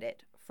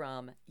subreddit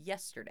from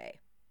yesterday.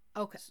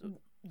 Okay.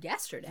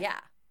 Yesterday? Yeah.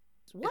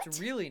 What? It's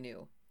really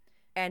new.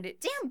 And it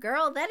Damn,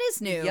 girl, that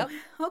is new. Yep.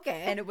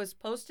 Okay. And it was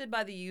posted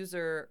by the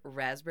user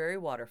Raspberry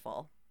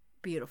Waterfall,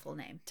 Beautiful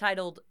name.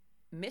 titled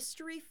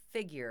Mystery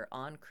Figure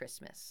on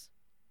Christmas.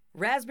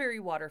 Raspberry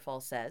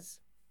Waterfall says,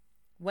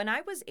 "When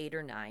I was 8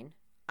 or 9,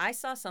 I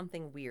saw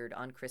something weird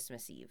on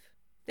Christmas Eve.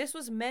 This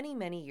was many,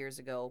 many years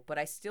ago, but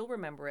I still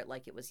remember it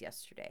like it was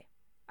yesterday.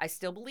 I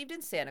still believed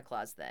in Santa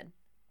Claus then,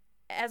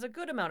 as a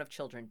good amount of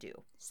children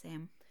do.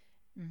 Same.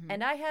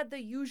 And I had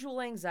the usual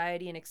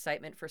anxiety and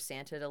excitement for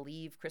Santa to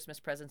leave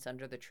Christmas presents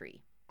under the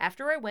tree.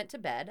 After I went to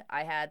bed,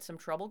 I had some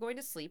trouble going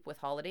to sleep with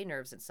holiday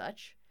nerves and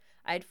such.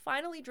 I had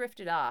finally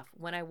drifted off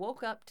when I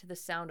woke up to the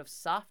sound of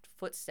soft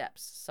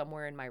footsteps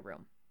somewhere in my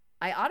room.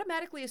 I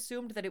automatically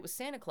assumed that it was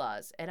Santa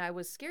Claus, and I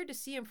was scared to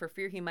see him for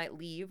fear he might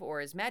leave or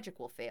his magic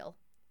will fail.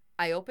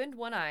 I opened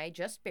one eye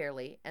just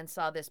barely and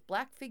saw this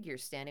black figure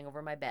standing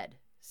over my bed,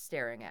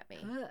 staring at me.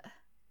 Ugh.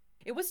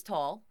 It was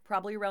tall,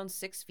 probably around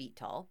 6 feet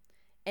tall,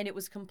 and it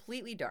was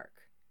completely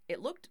dark. It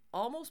looked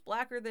almost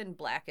blacker than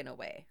black in a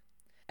way.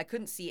 I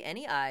couldn't see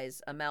any eyes,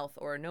 a mouth,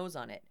 or a nose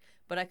on it,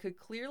 but I could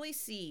clearly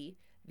see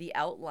the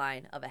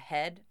outline of a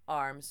head,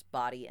 arms,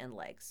 body, and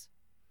legs.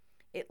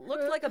 It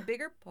looked like a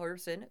bigger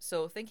person,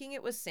 so thinking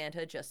it was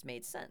Santa just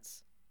made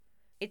sense.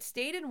 It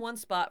stayed in one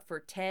spot for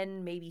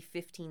 10, maybe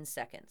 15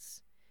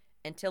 seconds,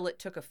 until it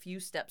took a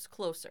few steps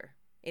closer.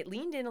 It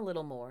leaned in a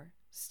little more,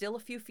 still a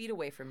few feet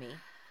away from me,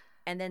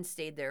 and then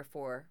stayed there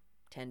for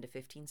 10 to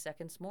 15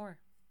 seconds more.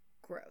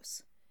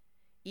 Gross.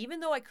 Even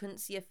though I couldn't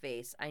see a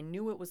face, I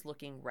knew it was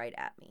looking right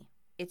at me.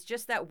 It's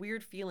just that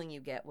weird feeling you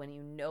get when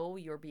you know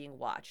you're being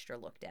watched or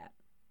looked at.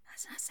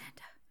 That's not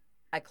Santa.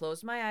 I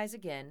closed my eyes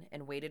again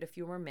and waited a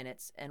few more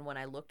minutes, and when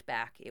I looked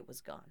back, it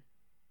was gone.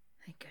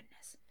 Thank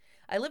goodness.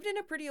 I lived in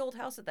a pretty old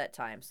house at that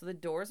time, so the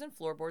doors and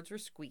floorboards were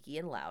squeaky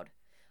and loud.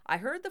 I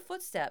heard the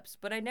footsteps,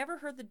 but I never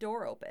heard the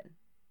door open.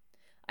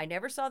 I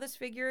never saw this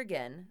figure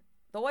again,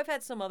 though I've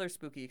had some other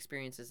spooky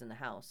experiences in the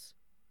house.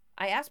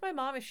 I asked my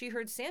mom if she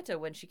heard Santa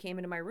when she came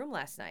into my room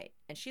last night,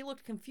 and she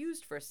looked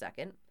confused for a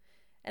second,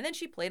 and then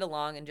she played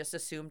along and just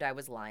assumed I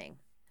was lying.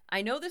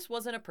 I know this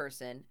wasn't a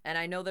person, and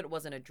I know that it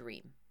wasn't a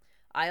dream.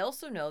 I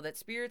also know that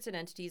spirits and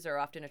entities are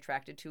often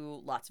attracted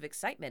to lots of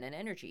excitement and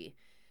energy,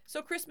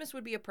 so Christmas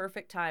would be a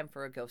perfect time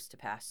for a ghost to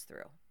pass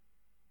through."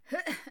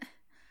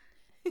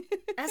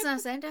 That's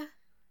not Santa.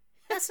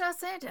 That's not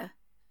Santa.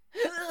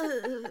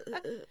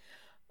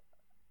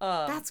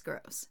 That's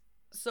gross.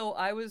 So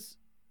I was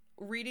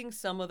reading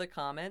some of the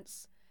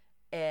comments,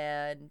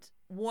 and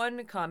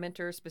one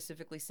commenter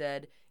specifically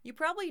said, "You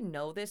probably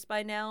know this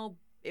by now.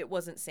 It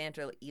wasn't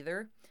Santa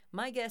either.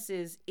 My guess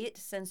is it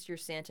sensed your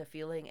Santa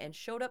feeling and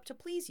showed up to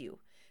please you.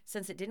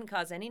 Since it didn't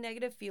cause any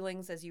negative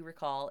feelings, as you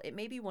recall, it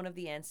may be one of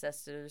the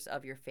ancestors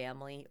of your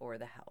family or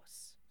the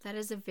house." That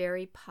is a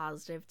very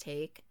positive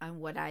take on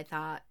what I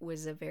thought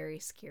was a very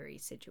scary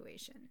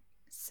situation.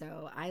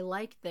 So I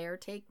liked their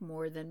take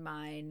more than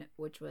mine,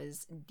 which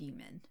was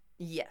demon.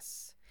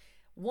 Yes.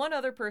 One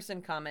other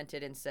person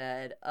commented and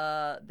said,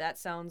 that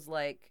sounds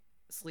like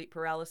sleep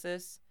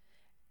paralysis.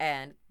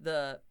 And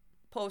the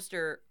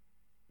poster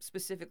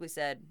specifically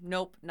said,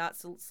 "Nope, not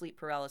sleep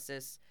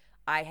paralysis.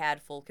 I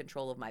had full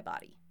control of my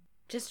body."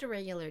 Just a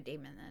regular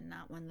demon then,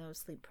 not one of those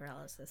sleep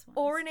paralysis ones.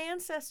 Or an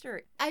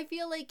ancestor. I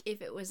feel like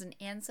if it was an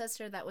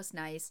ancestor that was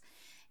nice,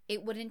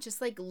 it wouldn't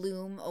just like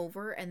loom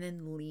over and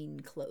then lean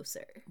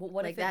closer. Well,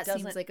 what like if it that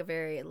doesn't, seems like a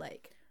very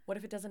like What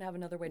if it doesn't have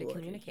another way to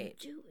communicate?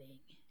 What are you doing?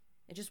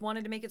 It just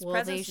wanted to make its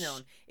presence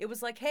known. It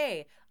was like,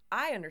 hey,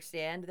 I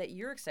understand that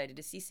you're excited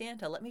to see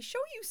Santa. Let me show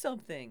you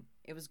something.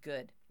 It was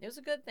good. It was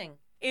a good thing.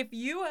 If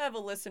you have a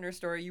listener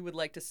story you would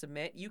like to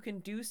submit, you can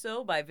do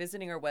so by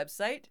visiting our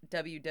website,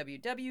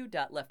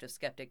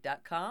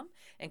 www.leftofskeptic.com,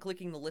 and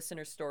clicking the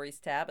Listener Stories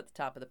tab at the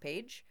top of the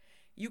page.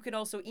 You can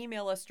also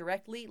email us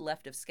directly,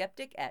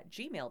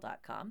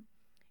 leftofskeptic@gmail.com.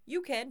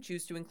 You can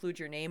choose to include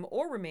your name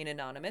or remain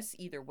anonymous.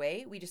 Either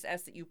way, we just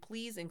ask that you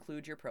please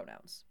include your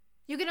pronouns.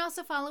 You can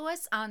also follow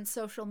us on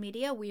social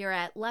media. We are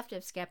at Left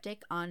of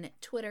Skeptic on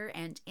Twitter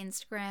and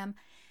Instagram,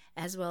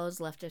 as well as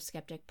Left of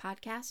Skeptic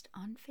Podcast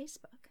on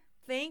Facebook.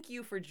 Thank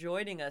you for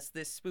joining us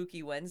this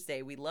spooky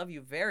Wednesday. We love you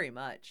very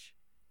much.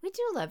 We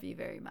do love you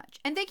very much.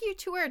 And thank you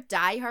to our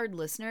diehard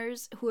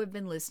listeners who have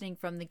been listening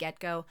from the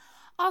get-go.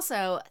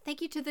 Also,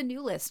 thank you to the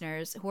new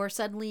listeners who are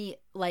suddenly,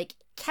 like,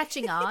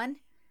 catching on.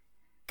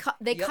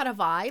 They cut a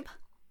vibe,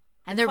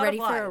 and they're ready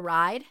for a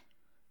ride.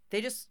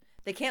 They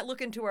can't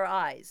look into our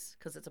eyes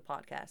because it's a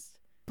podcast.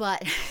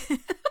 But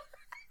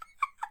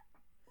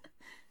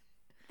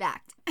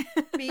fact.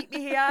 Meet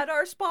me at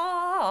our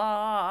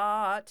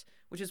spot,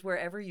 which is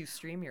wherever you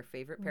stream your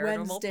favorite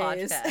paranormal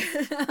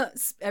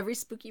podcast. Every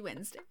spooky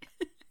Wednesday.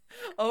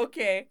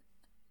 Okay.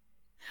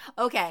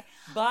 Okay.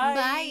 Bye.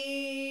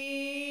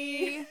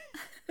 Bye.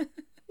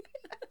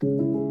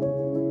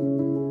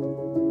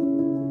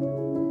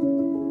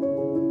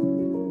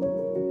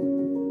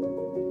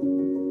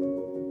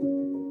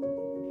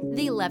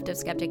 The Left of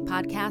Skeptic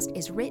podcast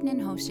is written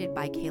and hosted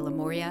by Kayla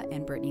Moria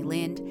and Brittany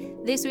Lind.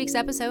 This week's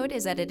episode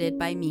is edited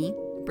by me,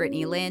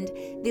 Brittany Lind.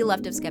 The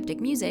Left of Skeptic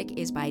music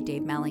is by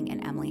Dave Melling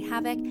and Emily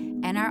Havoc,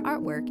 and our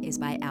artwork is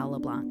by Al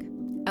LeBlanc.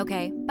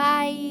 Okay,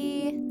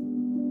 bye!